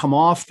want it to come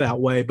off that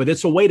way, but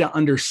it's a way to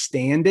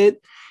understand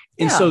it.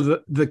 And so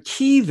the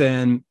key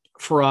then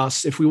for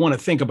us, if we want to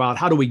think about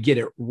how do we get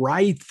it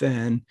right,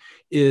 then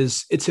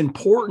is it's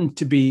important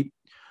to be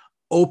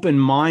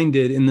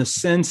open-minded in the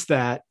sense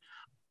that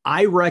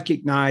I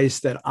recognize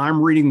that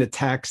I'm reading the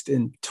text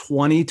in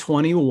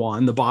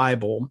 2021, the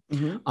Bible,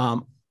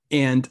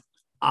 and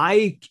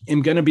I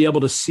am going to be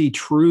able to see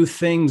true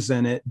things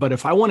in it. But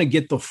if I want to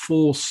get the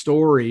full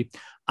story,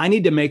 I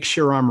need to make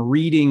sure I'm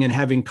reading and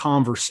having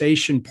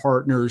conversation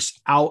partners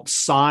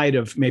outside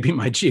of maybe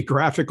my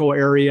geographical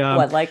area. Oh,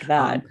 I like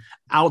that.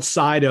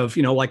 Outside of,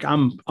 like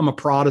I'm a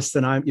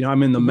Protestant,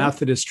 I'm in the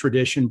Methodist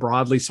tradition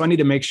broadly. So I need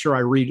to make sure I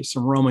read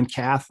some Roman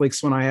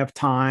Catholics when I have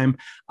time.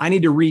 I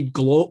need to read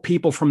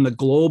people from the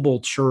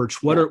global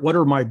church. What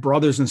are my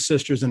brothers and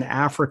sisters in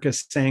Africa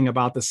saying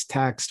about this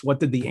text? What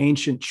did the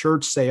ancient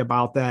church say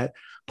about that?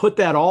 Put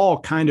that all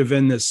kind of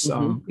in this,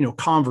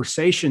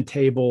 conversation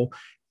table,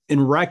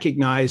 and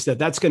recognize that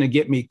that's going to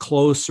get me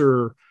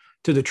closer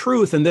to the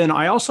truth. And then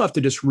I also have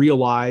to just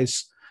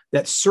realize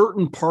that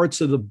certain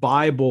parts of the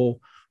Bible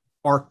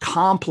are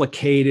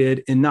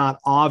complicated and not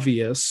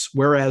obvious,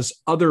 whereas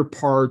other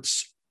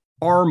parts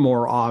are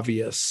more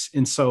obvious.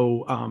 And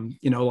so,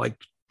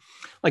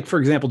 like for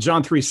example,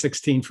 John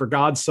 3:16, for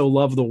God so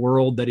loved the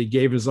world that he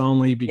gave his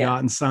only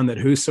begotten son, that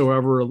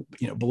whosoever,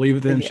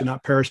 believeth in him should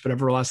not perish, but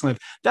everlasting life.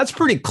 That's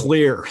pretty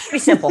clear. Pretty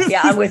simple.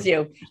 Yeah, I'm with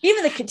you.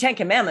 Even the 10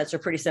 commandments are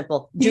pretty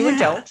simple. Do and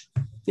don't.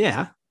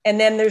 Yeah. And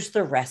then there's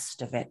the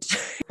rest of it.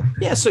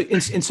 Yeah.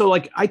 So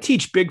like I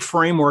teach big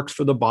frameworks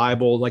for the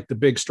Bible, like the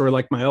big story,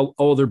 like my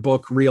older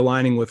book,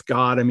 Realigning with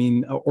God,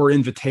 or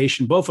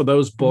Invitation. Both of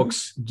those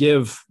books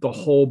give the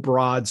whole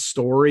broad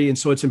story. And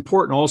so it's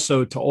important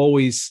also to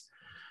always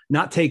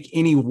not take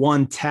any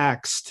one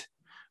text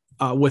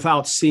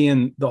without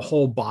seeing the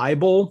whole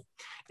Bible.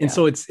 And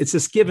so it's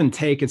this give and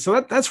take. And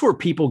so that's where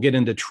people get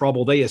into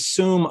trouble. They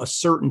assume a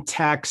certain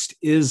text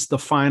is the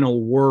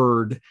final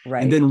word,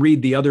 and then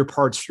read the other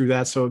parts through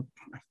that. So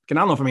I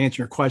don't know if I'm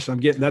answering your question.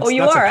 I'm getting that's a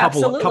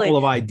couple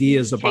of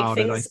ideas about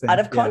it. I think out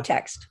of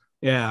context.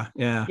 Yeah.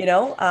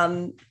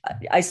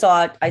 I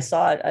saw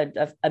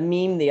a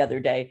meme the other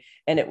day,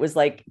 and it was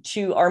like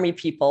two army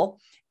people,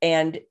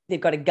 and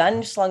they've got a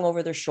gun slung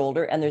over their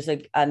shoulder, and there's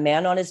a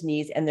man on his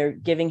knees, and they're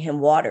giving him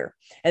water.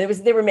 And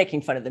they were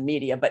making fun of the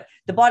media, but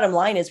the bottom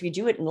line is we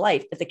do it in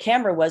life. But the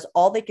camera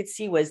all they could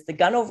see was the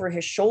gun over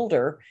his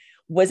shoulder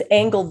was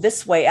angled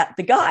this way at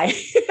the guy.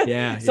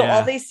 So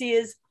all they see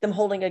is them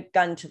holding a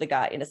gun to the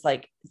guy. And it's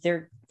like,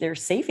 they're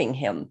saving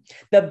him.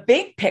 The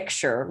big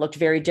picture looked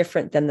very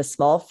different than the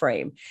small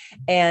frame.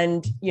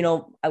 And,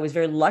 I was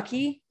very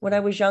lucky when I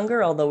was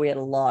younger, although we had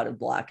a lot of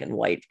black and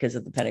white because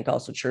of the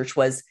Pentecostal church,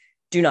 was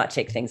do not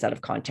take things out of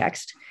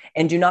context,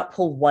 and do not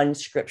pull one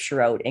scripture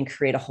out and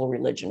create a whole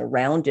religion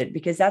around it,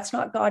 because that's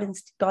not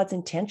God's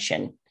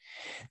intention.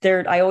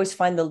 I always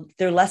find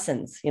their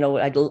lessons,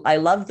 I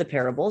love the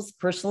parables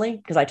personally,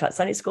 because I taught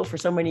Sunday school for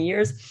so many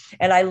years,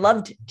 and I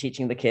loved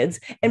teaching the kids,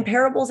 and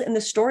parables and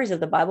the stories of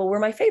the Bible were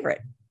my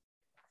favorite.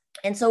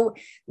 And so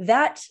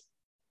that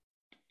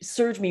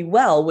served me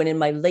well when in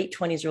my late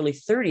 20s, early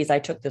 30s, I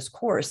took this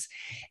course,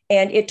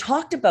 and it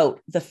talked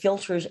about the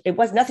filters. It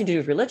was nothing to do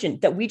with religion,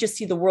 that we just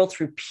see the world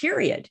through,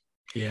 period.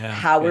 Yeah.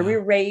 How were we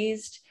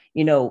raised?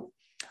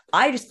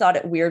 I just thought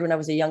it weird when I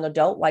was a young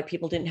adult why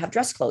people didn't have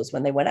dress clothes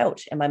when they went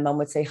out. And my mom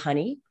would say,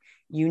 honey,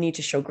 you need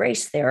to show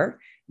grace there.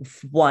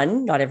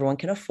 One, not everyone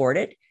can afford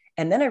it.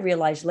 And then I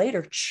realized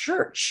later,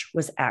 church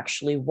was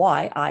actually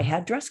why I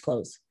had dress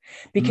clothes,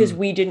 because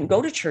we didn't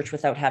go to church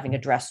without having a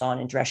dress on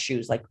and dress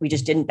shoes. Like we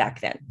just didn't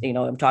back then.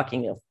 I'm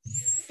talking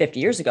 50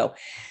 years ago.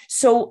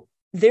 So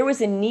there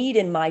was a need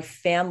in my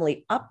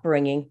family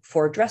upbringing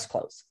for dress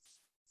clothes.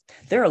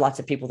 There are lots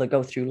of people that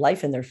go through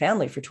life in their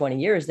family for 20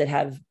 years that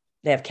have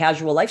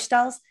casual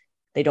lifestyles.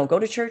 They don't go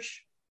to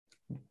church.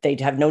 They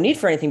have no need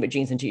for anything but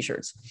jeans and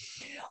t-shirts.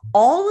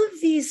 All of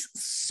these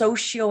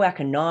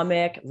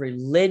socioeconomic,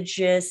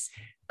 religious,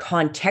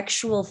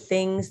 contextual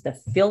things, the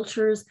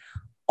filters,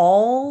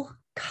 all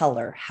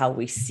color how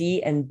we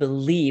see and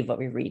believe what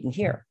we read and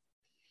hear.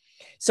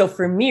 So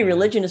for me,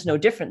 religion is no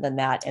different than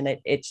that. And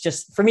it's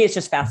just, for me, it's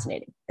just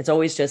fascinating. It's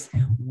always just,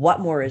 what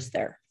more is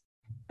there?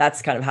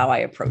 That's kind of how I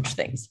approach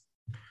things.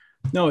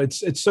 No,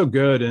 it's so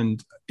good.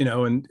 And,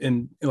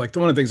 and like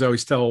one of the things I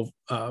always tell,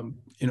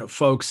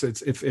 folks,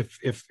 it's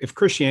if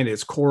Christianity at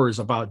its core is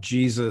about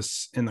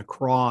Jesus and the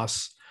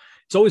cross,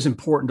 it's always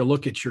important to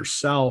look at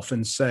yourself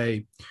and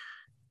say,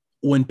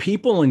 when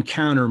people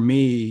encounter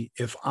me,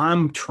 if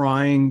I'm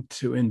trying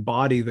to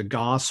embody the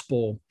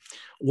gospel,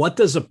 what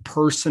does a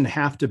person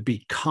have to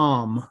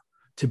become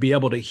to be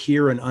able to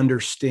hear and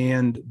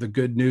understand the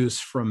good news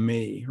from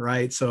me,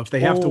 right? So if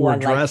they have to wear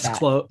dress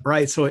clothes,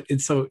 right? So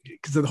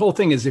because the whole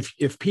thing is,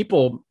 if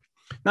people,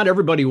 not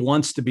everybody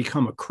wants to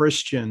become a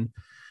Christian,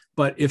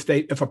 but if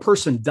a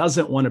person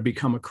doesn't want to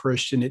become a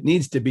Christian, it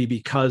needs to be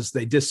because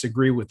they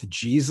disagree with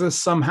Jesus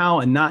somehow,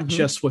 and not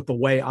just with the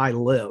way I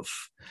live.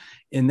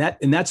 And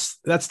that's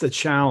the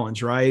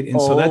challenge, right?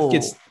 And so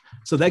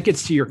that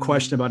gets to your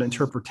question about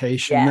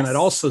interpretation. Yes. And then I'd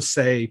also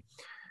say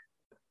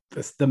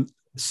the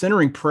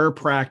centering prayer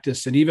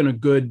practice, and even a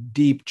good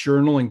deep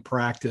journaling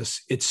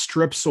practice, it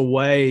strips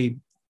away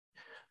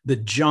the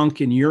junk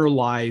in your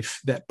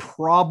life that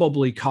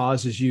probably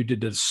causes you to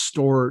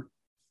distort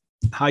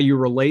how you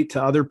relate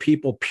to other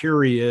people,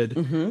 period.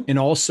 And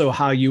also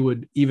how you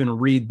would even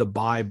read the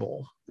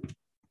Bible.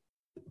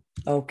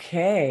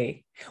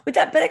 Okay. But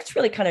that's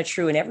really kind of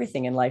true in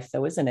everything in life,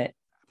 though, isn't it?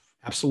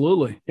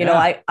 Absolutely.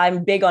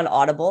 I'm big on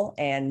Audible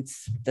and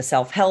the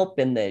self-help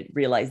and the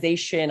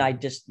realization. I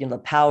just, the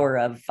power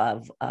of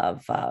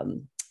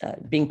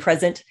being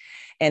present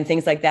and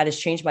things like that has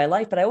changed my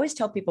life. But I always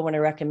tell people when I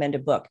recommend a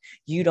book,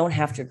 you don't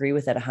have to agree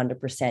with it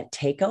 100%.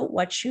 Take out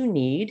what you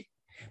need,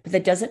 but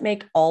that doesn't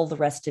make all the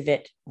rest of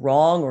it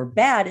wrong or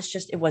bad. It's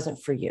just, it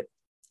wasn't for you.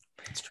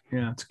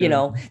 Yeah, it's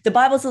good. The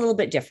Bible's a little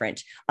bit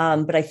different.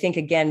 But I think,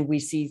 again, we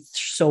see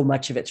so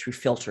much of it through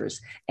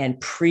filters and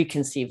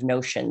preconceived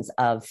notions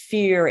of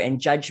fear and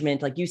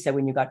judgment. Like you said,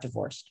 when you got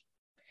divorced,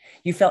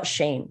 you felt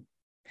shame.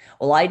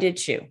 Well, I did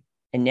too.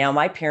 And now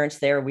my parents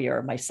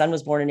my son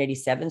was born in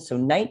 87. So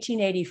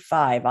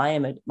 1985,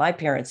 my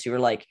parents, who were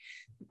like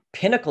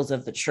pinnacles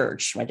of the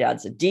church. My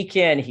dad's a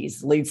deacon,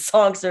 he's lead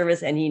song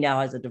service, and he now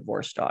has a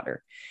divorced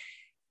daughter.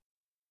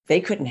 They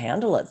couldn't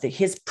handle it.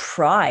 His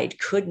pride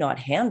could not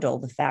handle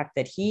the fact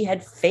that he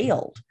had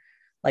failed.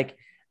 Like,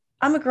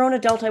 I'm a grown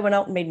adult. I went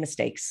out and made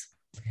mistakes,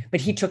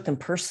 but he took them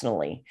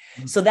personally.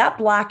 So that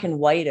black and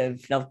white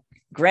of,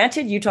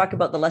 granted, you talk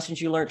about the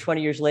lessons you learned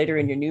 20 years later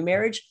in your new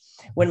marriage.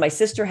 When my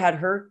sister had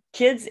her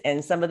kids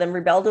and some of them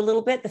rebelled a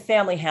little bit, the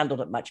family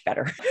handled it much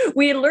better.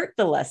 We had learned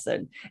the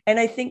lesson. And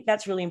I think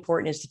that's really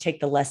important, is to take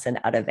the lesson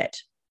out of it.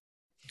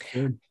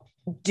 Good.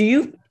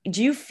 Do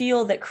you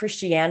feel that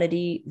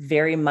Christianity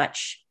very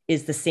much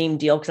is the same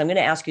deal? Because I'm going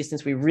to ask you,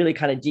 since we really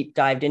kind of deep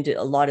dived into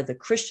a lot of the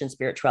Christian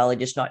spirituality,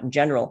 just not in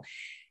general.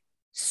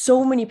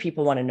 So many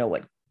people want to know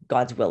what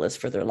God's will is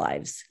for their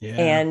lives. Yeah.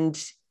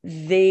 And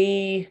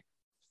they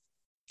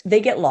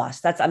get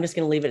lost. I'm just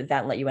going to leave it at that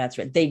and let you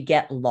answer it. They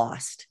get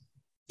lost.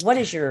 What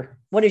is your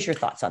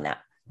thoughts on that?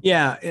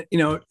 Yeah.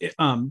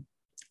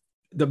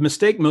 The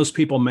mistake most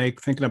people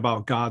make thinking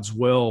about God's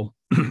will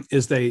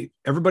is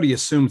everybody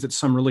assumes it's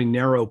some really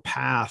narrow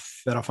path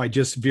that if I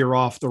just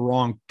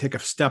take a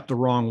step the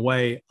wrong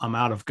way, I'm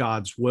out of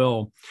God's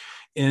will.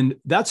 And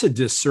that's a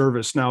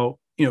disservice. Now,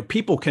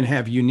 people can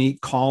have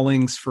unique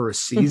callings for a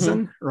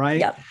season, right?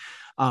 Yep.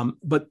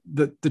 But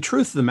the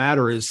truth of the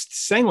matter is,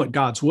 saying what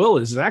God's will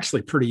is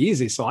actually pretty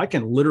easy. So I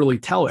can literally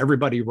tell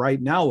everybody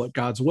right now what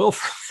God's will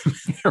for them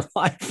in their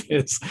life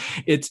is.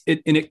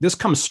 This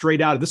comes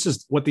straight out. This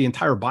is what the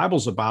entire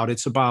Bible's about.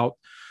 It's about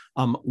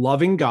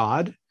loving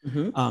God,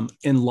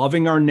 and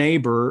loving our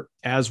neighbor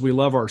as we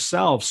love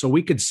ourselves. So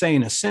we could say,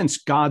 in a sense,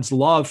 God's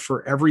will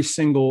for every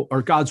single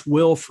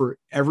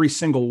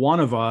one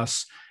of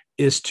us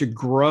is to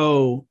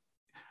grow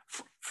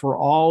for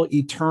all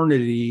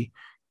eternity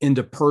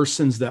into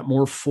persons that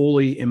more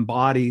fully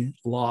embody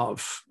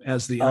love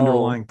as the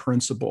underlying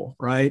principle,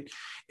 right?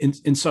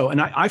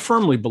 And I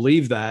firmly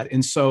believe that.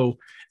 And so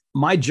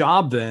my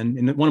job then,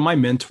 and one of my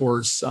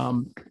mentors,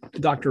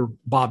 Dr.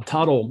 Bob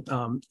Tuttle,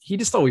 he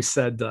just always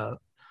said, the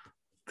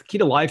key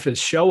to life is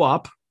show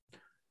up,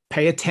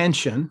 pay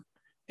attention,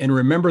 and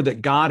remember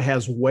that God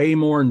has way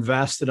more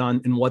invested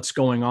in what's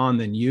going on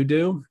than you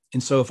do.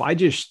 And so if I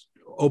just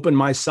open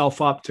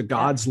myself up to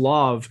God's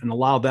love and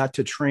allow that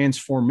to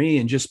transform me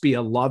and just be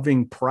a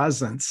loving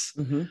presence,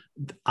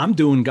 I'm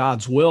doing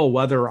God's will,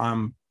 whether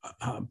I'm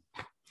a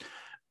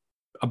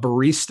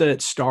barista at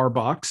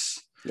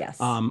Starbucks,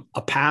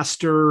 a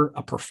pastor,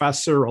 a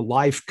professor, a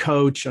life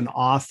coach, an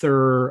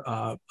author,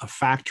 a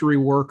factory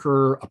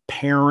worker, a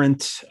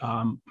parent.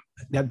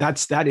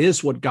 That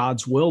is what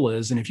God's will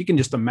is. And if you can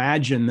just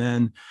imagine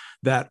then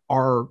that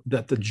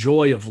the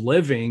joy of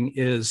living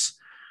is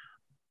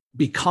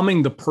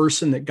becoming the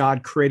person that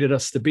God created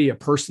us to be, a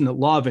person that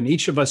love, and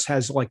each of us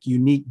has like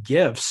unique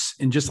gifts,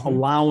 and just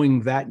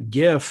allowing that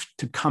gift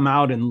to come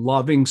out in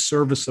loving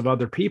service of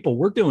other people,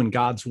 we're doing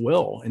God's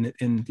will. And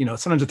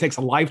sometimes it takes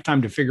a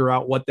lifetime to figure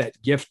out what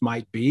that gift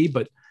might be,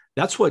 but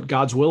that's what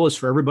God's will is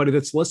for everybody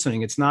that's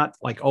listening. It's not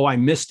like, oh, I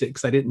missed it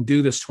because I didn't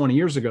do this 20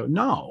 years ago.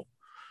 No,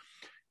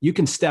 you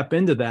can step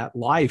into that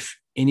life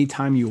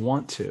anytime you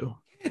want to.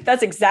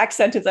 That's the exact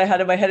sentence I had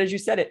in my head as you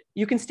said it.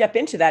 You can step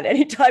into that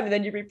anytime, and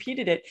then you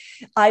repeated it.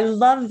 I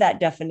love that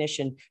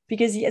definition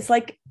because it's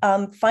like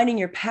finding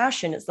your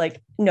passion. It's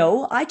like,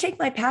 no, I take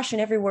my passion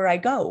everywhere I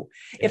go.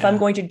 Yeah. If I'm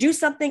going to do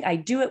something, I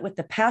do it with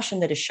the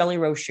passion that is Shelley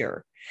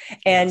Rocher.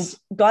 And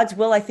God's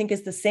will, I think,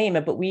 is the same,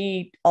 but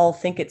we all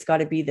think it's got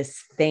to be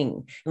this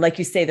thing. And like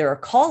you say, there are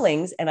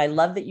callings, and I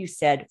love that you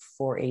said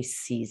for a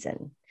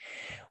season.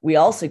 We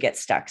also get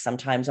stuck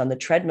sometimes on the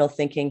treadmill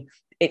thinking,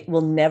 it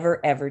will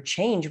never, ever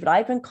change. But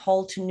I've been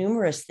called to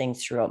numerous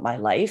things throughout my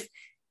life.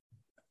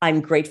 I'm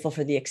grateful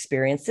for the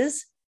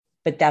experiences,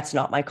 but that's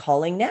not my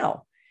calling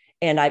now.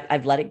 And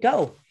I've let it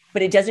go.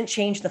 But it doesn't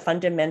change the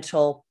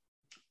fundamental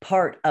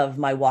part of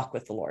my walk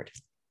with the Lord.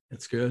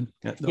 That's good.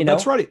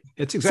 That's right.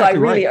 It's exactly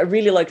right. I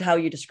really liked how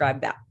you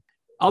described that.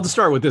 I'll just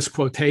start with this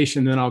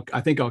quotation, then I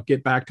think I'll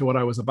get back to what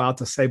I was about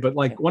to say. But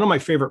like one of my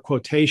favorite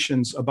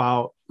quotations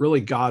about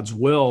really God's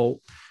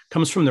will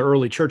comes from the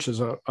early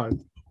churches.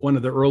 One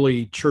of the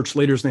early church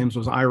leaders' names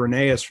was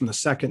Irenaeus from the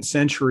 2nd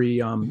century.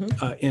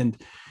 And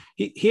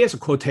he has a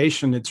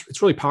quotation.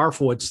 It's really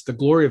powerful. It's the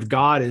glory of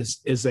God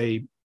is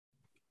a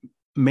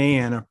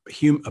man,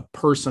 a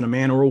person, a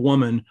man or a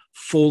woman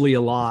fully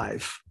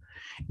alive.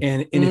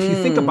 And if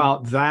you think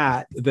about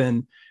that,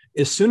 then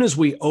as soon as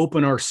we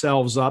open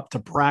ourselves up to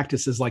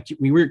practices like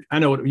I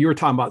know you were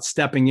talking about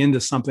stepping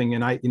into something,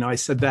 and I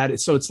said that.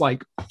 So it's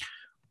like,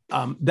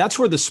 that's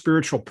where the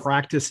spiritual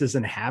practices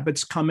and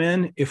habits come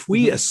in. If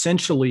we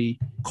essentially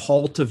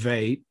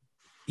cultivate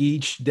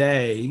each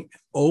day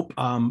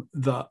a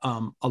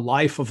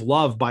life of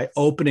love by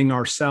opening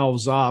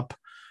ourselves up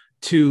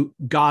to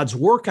God's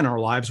work in our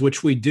lives,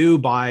 which we do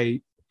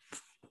by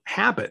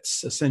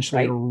habits,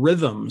 essentially, or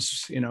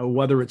rhythms,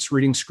 whether it's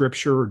reading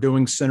scripture or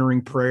doing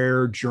centering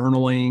prayer,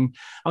 journaling,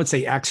 I would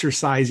say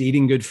exercise,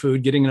 eating good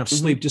food, getting enough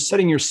sleep, just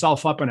setting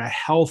yourself up in a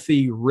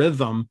healthy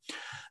rhythm.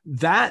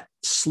 That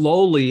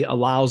slowly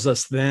allows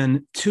us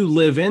then to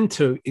live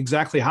into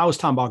exactly how I was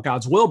talking about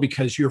God's will,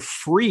 because you're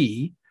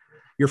free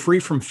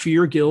from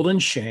fear, guilt,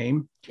 and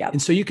shame. Yep.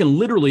 And so you can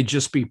literally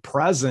just be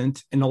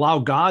present and allow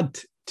God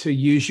to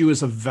use you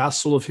as a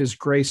vessel of his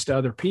grace to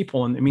other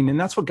people. And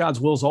that's what God's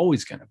will is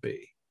always going to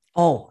be.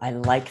 Oh, I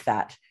like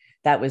that.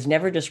 That was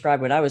never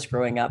described when I was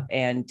growing up.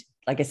 And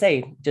like I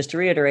say, just to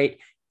reiterate,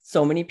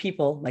 so many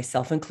people,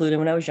 myself included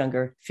when I was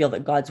younger, feel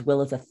that God's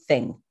will is a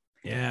thing.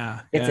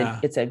 Yeah.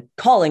 It's a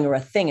calling or a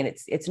thing. And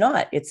it's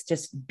not. It's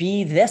just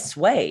be this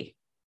way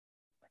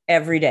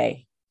every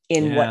day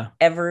in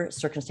whatever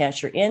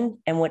circumstance you're in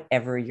and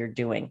whatever you're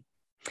doing.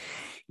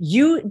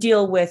 You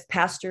deal with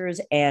pastors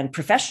and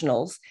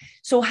professionals.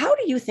 So how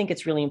do you think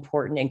it's really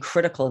important and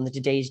critical in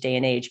today's day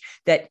and age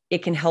that it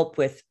can help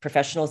with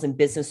professionals and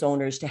business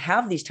owners to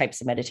have these types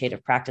of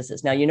meditative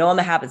practices? Now, I'm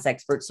a habits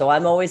expert, so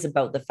I'm always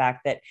about the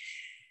fact that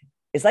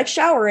it's like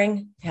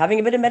showering, having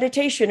a bit of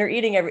meditation or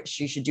eating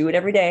you should do it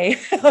every day.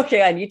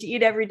 Okay, I need to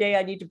eat every day.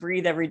 I need to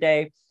breathe every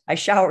day. I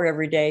shower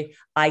every day.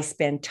 I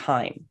spend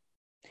time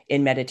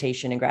in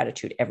meditation and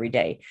gratitude every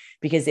day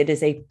because it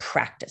is a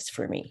practice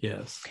for me.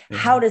 Yes. Yeah.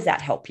 How does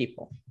that help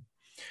people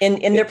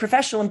in their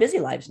professional and busy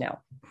lives now?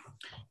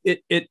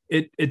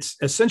 It's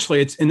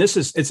essentially this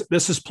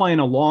is playing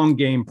a long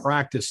game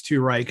practice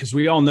too, right? Because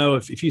we all know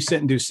if you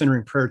sit and do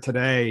centering prayer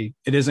today,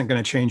 it isn't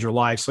going to change your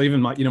life. So even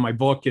my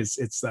book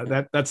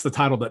that's the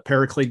title that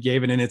Paraclete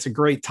gave it, and it's a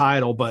great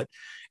title. But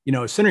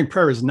centering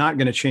prayer is not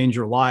going to change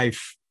your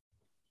life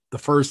the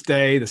first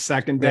day, the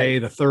second day,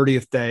 the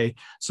 30th day.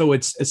 So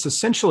it's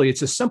essentially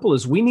as simple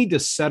as we need to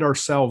set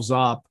ourselves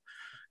up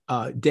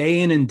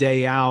day in and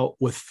day out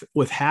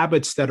with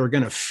habits that are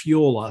going to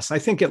fuel us. I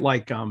think it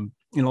like,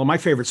 my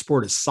favorite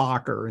sport is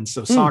soccer. And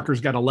so soccer's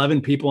got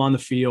 11 people on the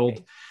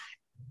field.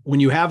 when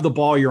you have the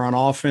ball, you're on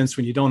offense.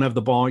 When you don't have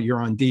the ball,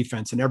 you're on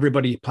defense, and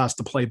everybody has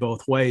to play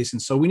both ways.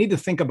 And so we need to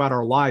think about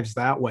our lives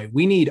that way.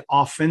 We need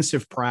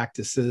offensive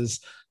practices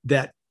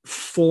that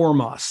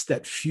form us,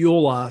 that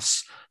fuel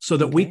us, so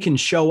that we can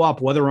show up,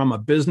 whether I'm a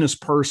business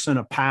person,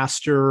 a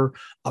pastor,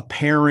 a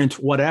parent,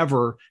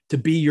 whatever, to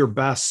be your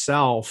best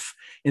self.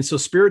 And so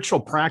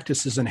spiritual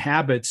practices and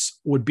habits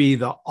would be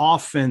the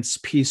offense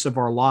piece of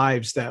our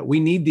lives, that we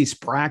need these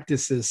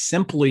practices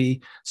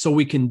simply so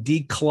we can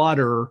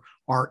declutter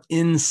our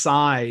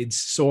insides,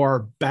 so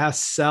our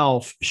best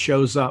self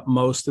shows up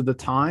most of the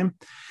time.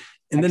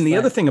 And then the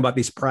other thing about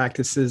these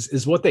practices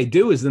is what they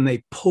do is then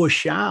they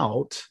push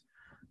out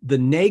the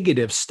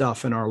negative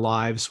stuff in our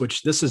lives,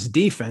 which this is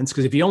defense,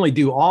 because if you only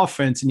do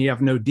offense and you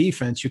have no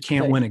defense, you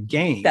can't win a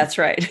game. That's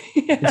right.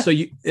 And so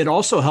it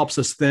also helps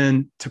us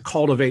then to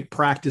cultivate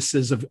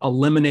practices of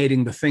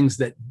eliminating the things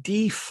that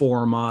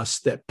deform us,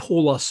 that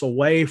pull us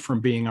away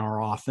from being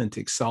our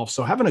authentic self.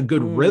 So having a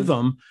good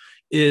rhythm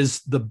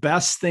is the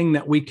best thing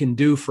that we can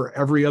do for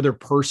every other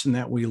person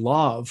that we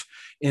love.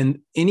 And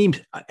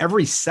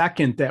every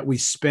second that we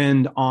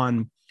spend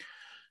on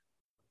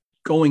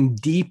going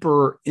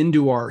deeper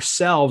into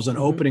ourselves and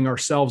opening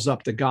ourselves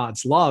up to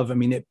God's love, I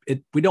mean,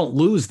 we don't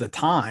lose the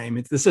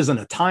time. This isn't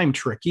a time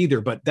trick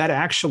either, but that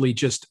actually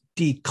just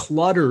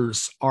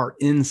declutters our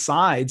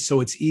inside.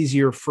 So it's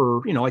easier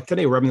for, like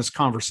today we're having this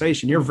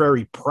conversation, you're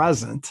very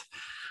present.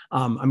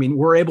 I mean,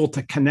 we're able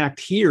to connect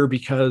here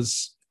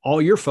because all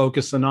you're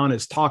focusing on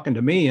is talking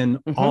to me, and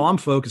all I'm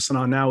focusing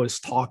on now is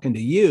talking to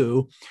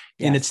you.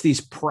 Yes. And it's these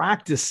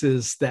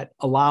practices that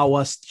allow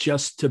us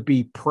just to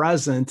be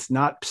present,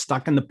 not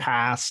stuck in the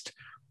past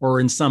or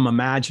in some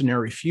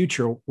imaginary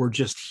future. We're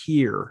just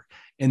here.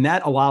 And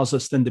that allows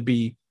us then to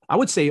be, I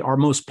would say, our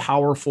most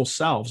powerful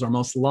selves, our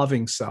most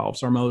loving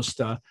selves, our most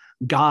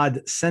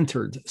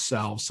God-centered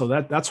selves. So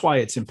that's why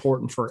it's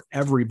important for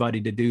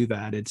everybody to do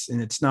that.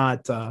 It's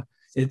not,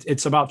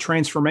 it's about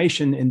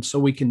transformation, and so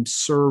we can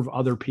serve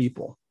other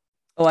people.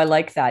 Oh, I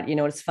like that.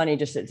 It's funny,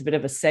 it's a bit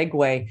of a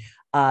segue.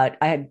 I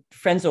had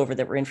friends over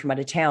that were in from out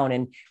of town,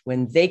 and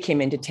when they came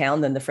into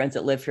town, then the friends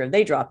that live here,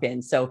 they drop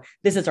in. So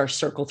this is our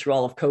circle through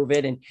all of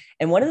COVID.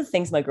 And one of the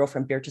things my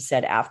girlfriend Birta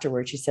said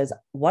afterwards, she says,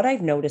 what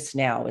I've noticed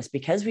now is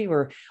because we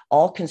were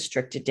all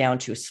constricted down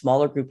to a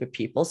smaller group of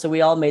people. So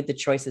we all made the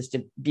choices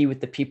to be with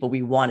the people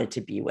we wanted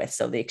to be with.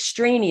 So the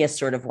extraneous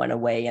sort of went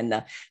away, and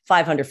the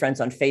 500 friends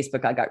on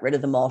Facebook, I got rid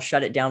of them all,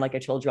 shut it down, like I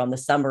told you, on the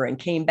summer, and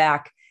came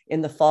back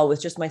in the fall with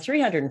just my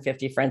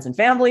 350 friends and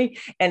family,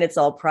 and it's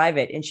all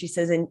private. And she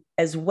says, and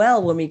as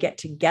well, when we get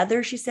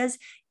together, she says,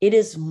 it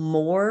is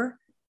more,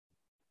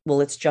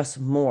 well, it's just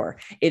more.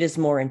 It is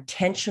more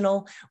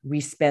intentional. We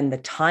spend the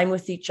time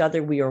with each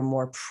other. We are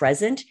more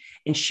present.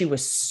 And she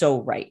was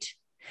so right.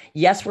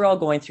 Yes, we're all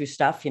going through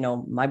stuff.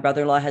 My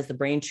brother-in-law has the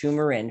brain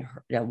tumor, and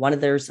one of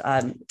their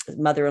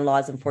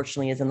mother-in-laws,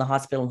 unfortunately, is in the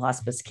hospital in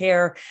hospice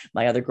care.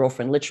 My other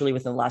girlfriend, literally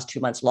within the last 2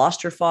 months,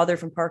 lost her father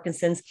from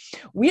Parkinson's.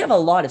 We have a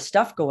lot of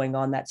stuff going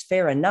on. That's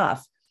fair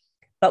enough,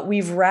 but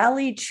we've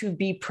rallied to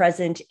be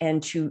present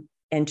and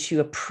to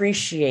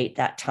appreciate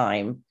that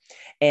time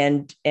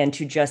and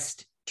to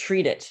just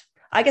treat it.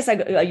 I guess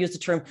I use the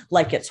term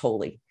like it's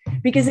holy,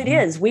 because it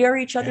is. We are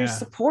each other's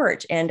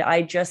support. And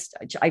I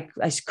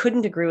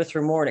couldn't agree with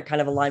her more. And it kind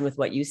of aligned with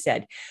what you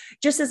said.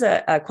 Just as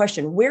a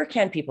question, where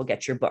can people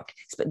get your book?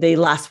 The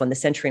last one, The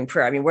Centering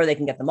Prayer. I mean, where they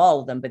can get them,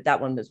 all of them, but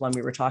that one was one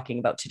we were talking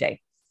about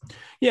today.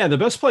 Yeah, the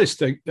best place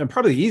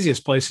probably the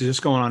easiest place is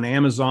just going on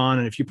Amazon.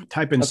 And if you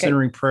type in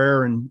Centering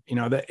Prayer, and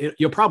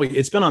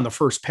it's been on the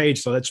first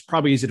page, so that's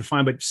probably easy to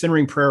find, but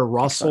Centering Prayer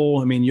Russell,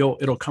 I mean,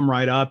 it'll come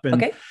right up.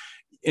 And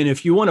And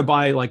if you want to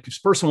buy, like this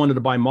person wanted to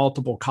buy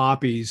multiple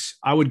copies,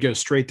 I would go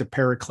straight to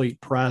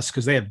Paraclete Press,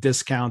 because they have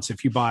discounts.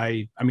 If you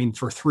buy,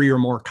 for 3 or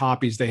more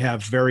copies, they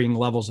have varying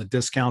levels of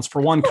discounts.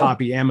 For one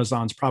copy,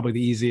 Amazon's probably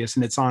the easiest,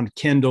 and it's on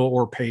Kindle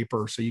or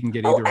paper, so you can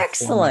get either. Oh,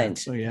 excellent.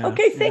 So,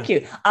 okay, thank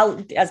you.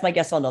 As my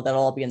guests all know, that'll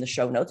all be in the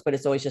show notes, but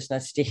it's always just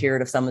nice to hear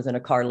it if someone's in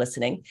a car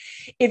listening.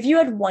 If you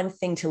had one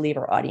thing to leave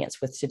our audience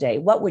with today,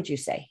 what would you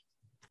say?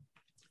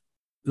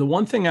 The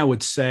one thing I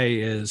would say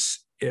is,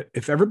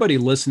 if everybody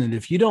listening,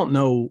 if you don't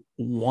know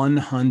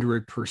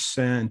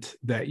 100%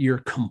 that you're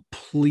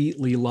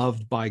completely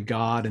loved by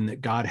God and that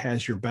God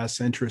has your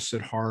best interests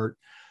at heart,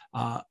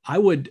 I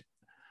would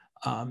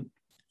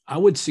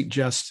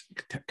suggest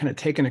kind of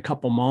taking a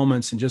couple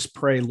moments and just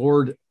pray,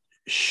 Lord,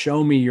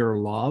 show me your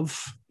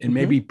love. And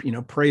maybe,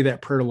 pray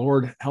that prayer,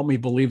 Lord, help me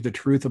believe the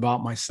truth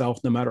about myself,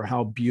 no matter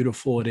how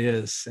beautiful it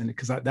is. And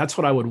because that's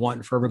what I would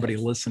want for everybody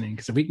listening.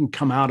 Because if we can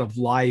come out of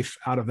life,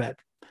 out of that,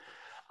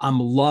 I'm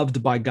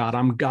loved by God,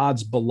 I'm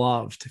God's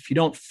beloved. If you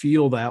don't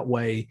feel that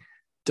way,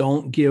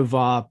 don't give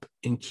up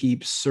and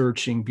keep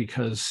searching,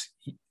 because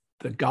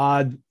the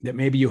God that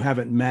maybe you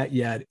haven't met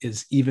yet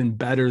is even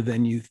better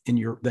than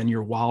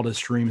your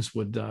wildest dreams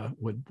would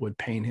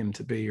paint him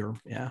to be, or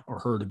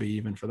her to be,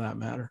 even for that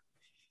matter.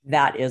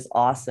 That is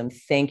awesome.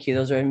 Thank you.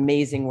 Those are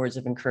amazing words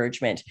of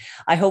encouragement.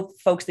 I hope,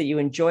 folks, that you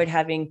enjoyed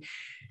having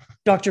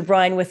Dr.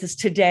 Brian with us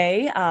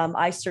today.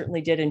 I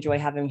certainly did enjoy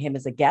having him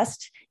as a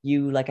guest.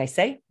 Like I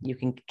say, you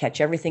can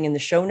catch everything in the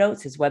show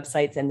notes. His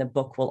websites and the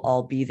book will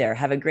all be there.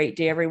 Have a great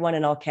day, everyone,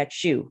 and I'll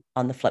catch you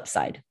on the flip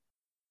side.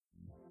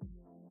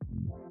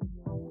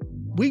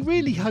 We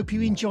really hope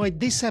you enjoyed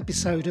this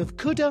episode of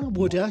Coulda,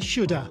 Woulda,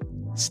 Shoulda.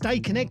 Stay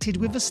connected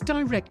with us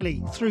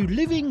directly through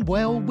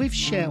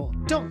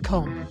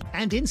livingwellwithshell.com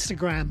and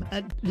Instagram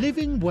at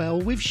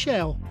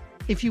livingwellwithshell.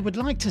 If you would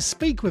like to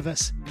speak with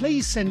us,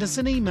 please send us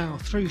an email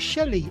through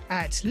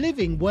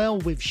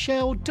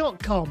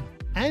shelley@livingwellwithshell.com.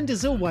 And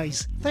as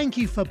always, thank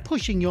you for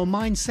pushing your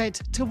mindset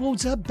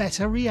towards a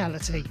better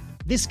reality.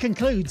 This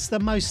concludes the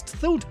most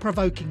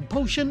thought-provoking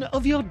portion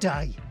of your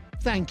day.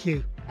 Thank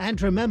you.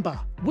 And remember,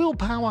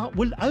 willpower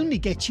will only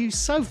get you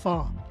so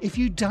far if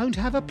you don't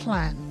have a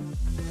plan.